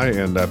wrap my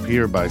end up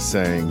here by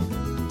saying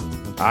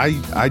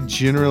I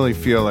generally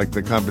feel like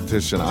the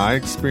competition I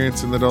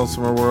experience in the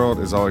Dulcimer world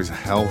is always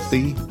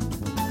healthy.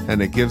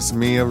 And it gives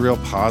me a real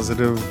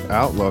positive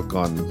outlook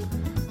on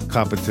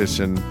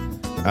competition.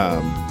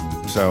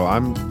 So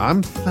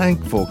I'm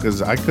thankful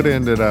because I could have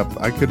ended up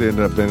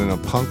being in a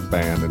punk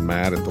band and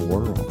mad at the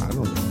world. I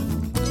don't know.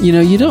 You know,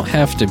 you don't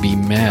have to be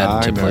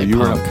mad to I know play you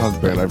punk. were in a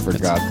punk band. I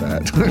forgot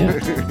that.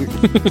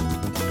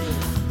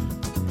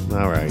 Yeah.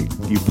 All right,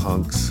 you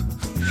punks.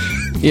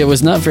 Yeah, it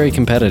was not very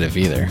competitive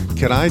either.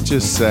 Can I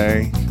just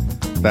say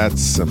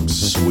That's some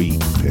sweet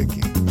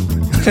picking.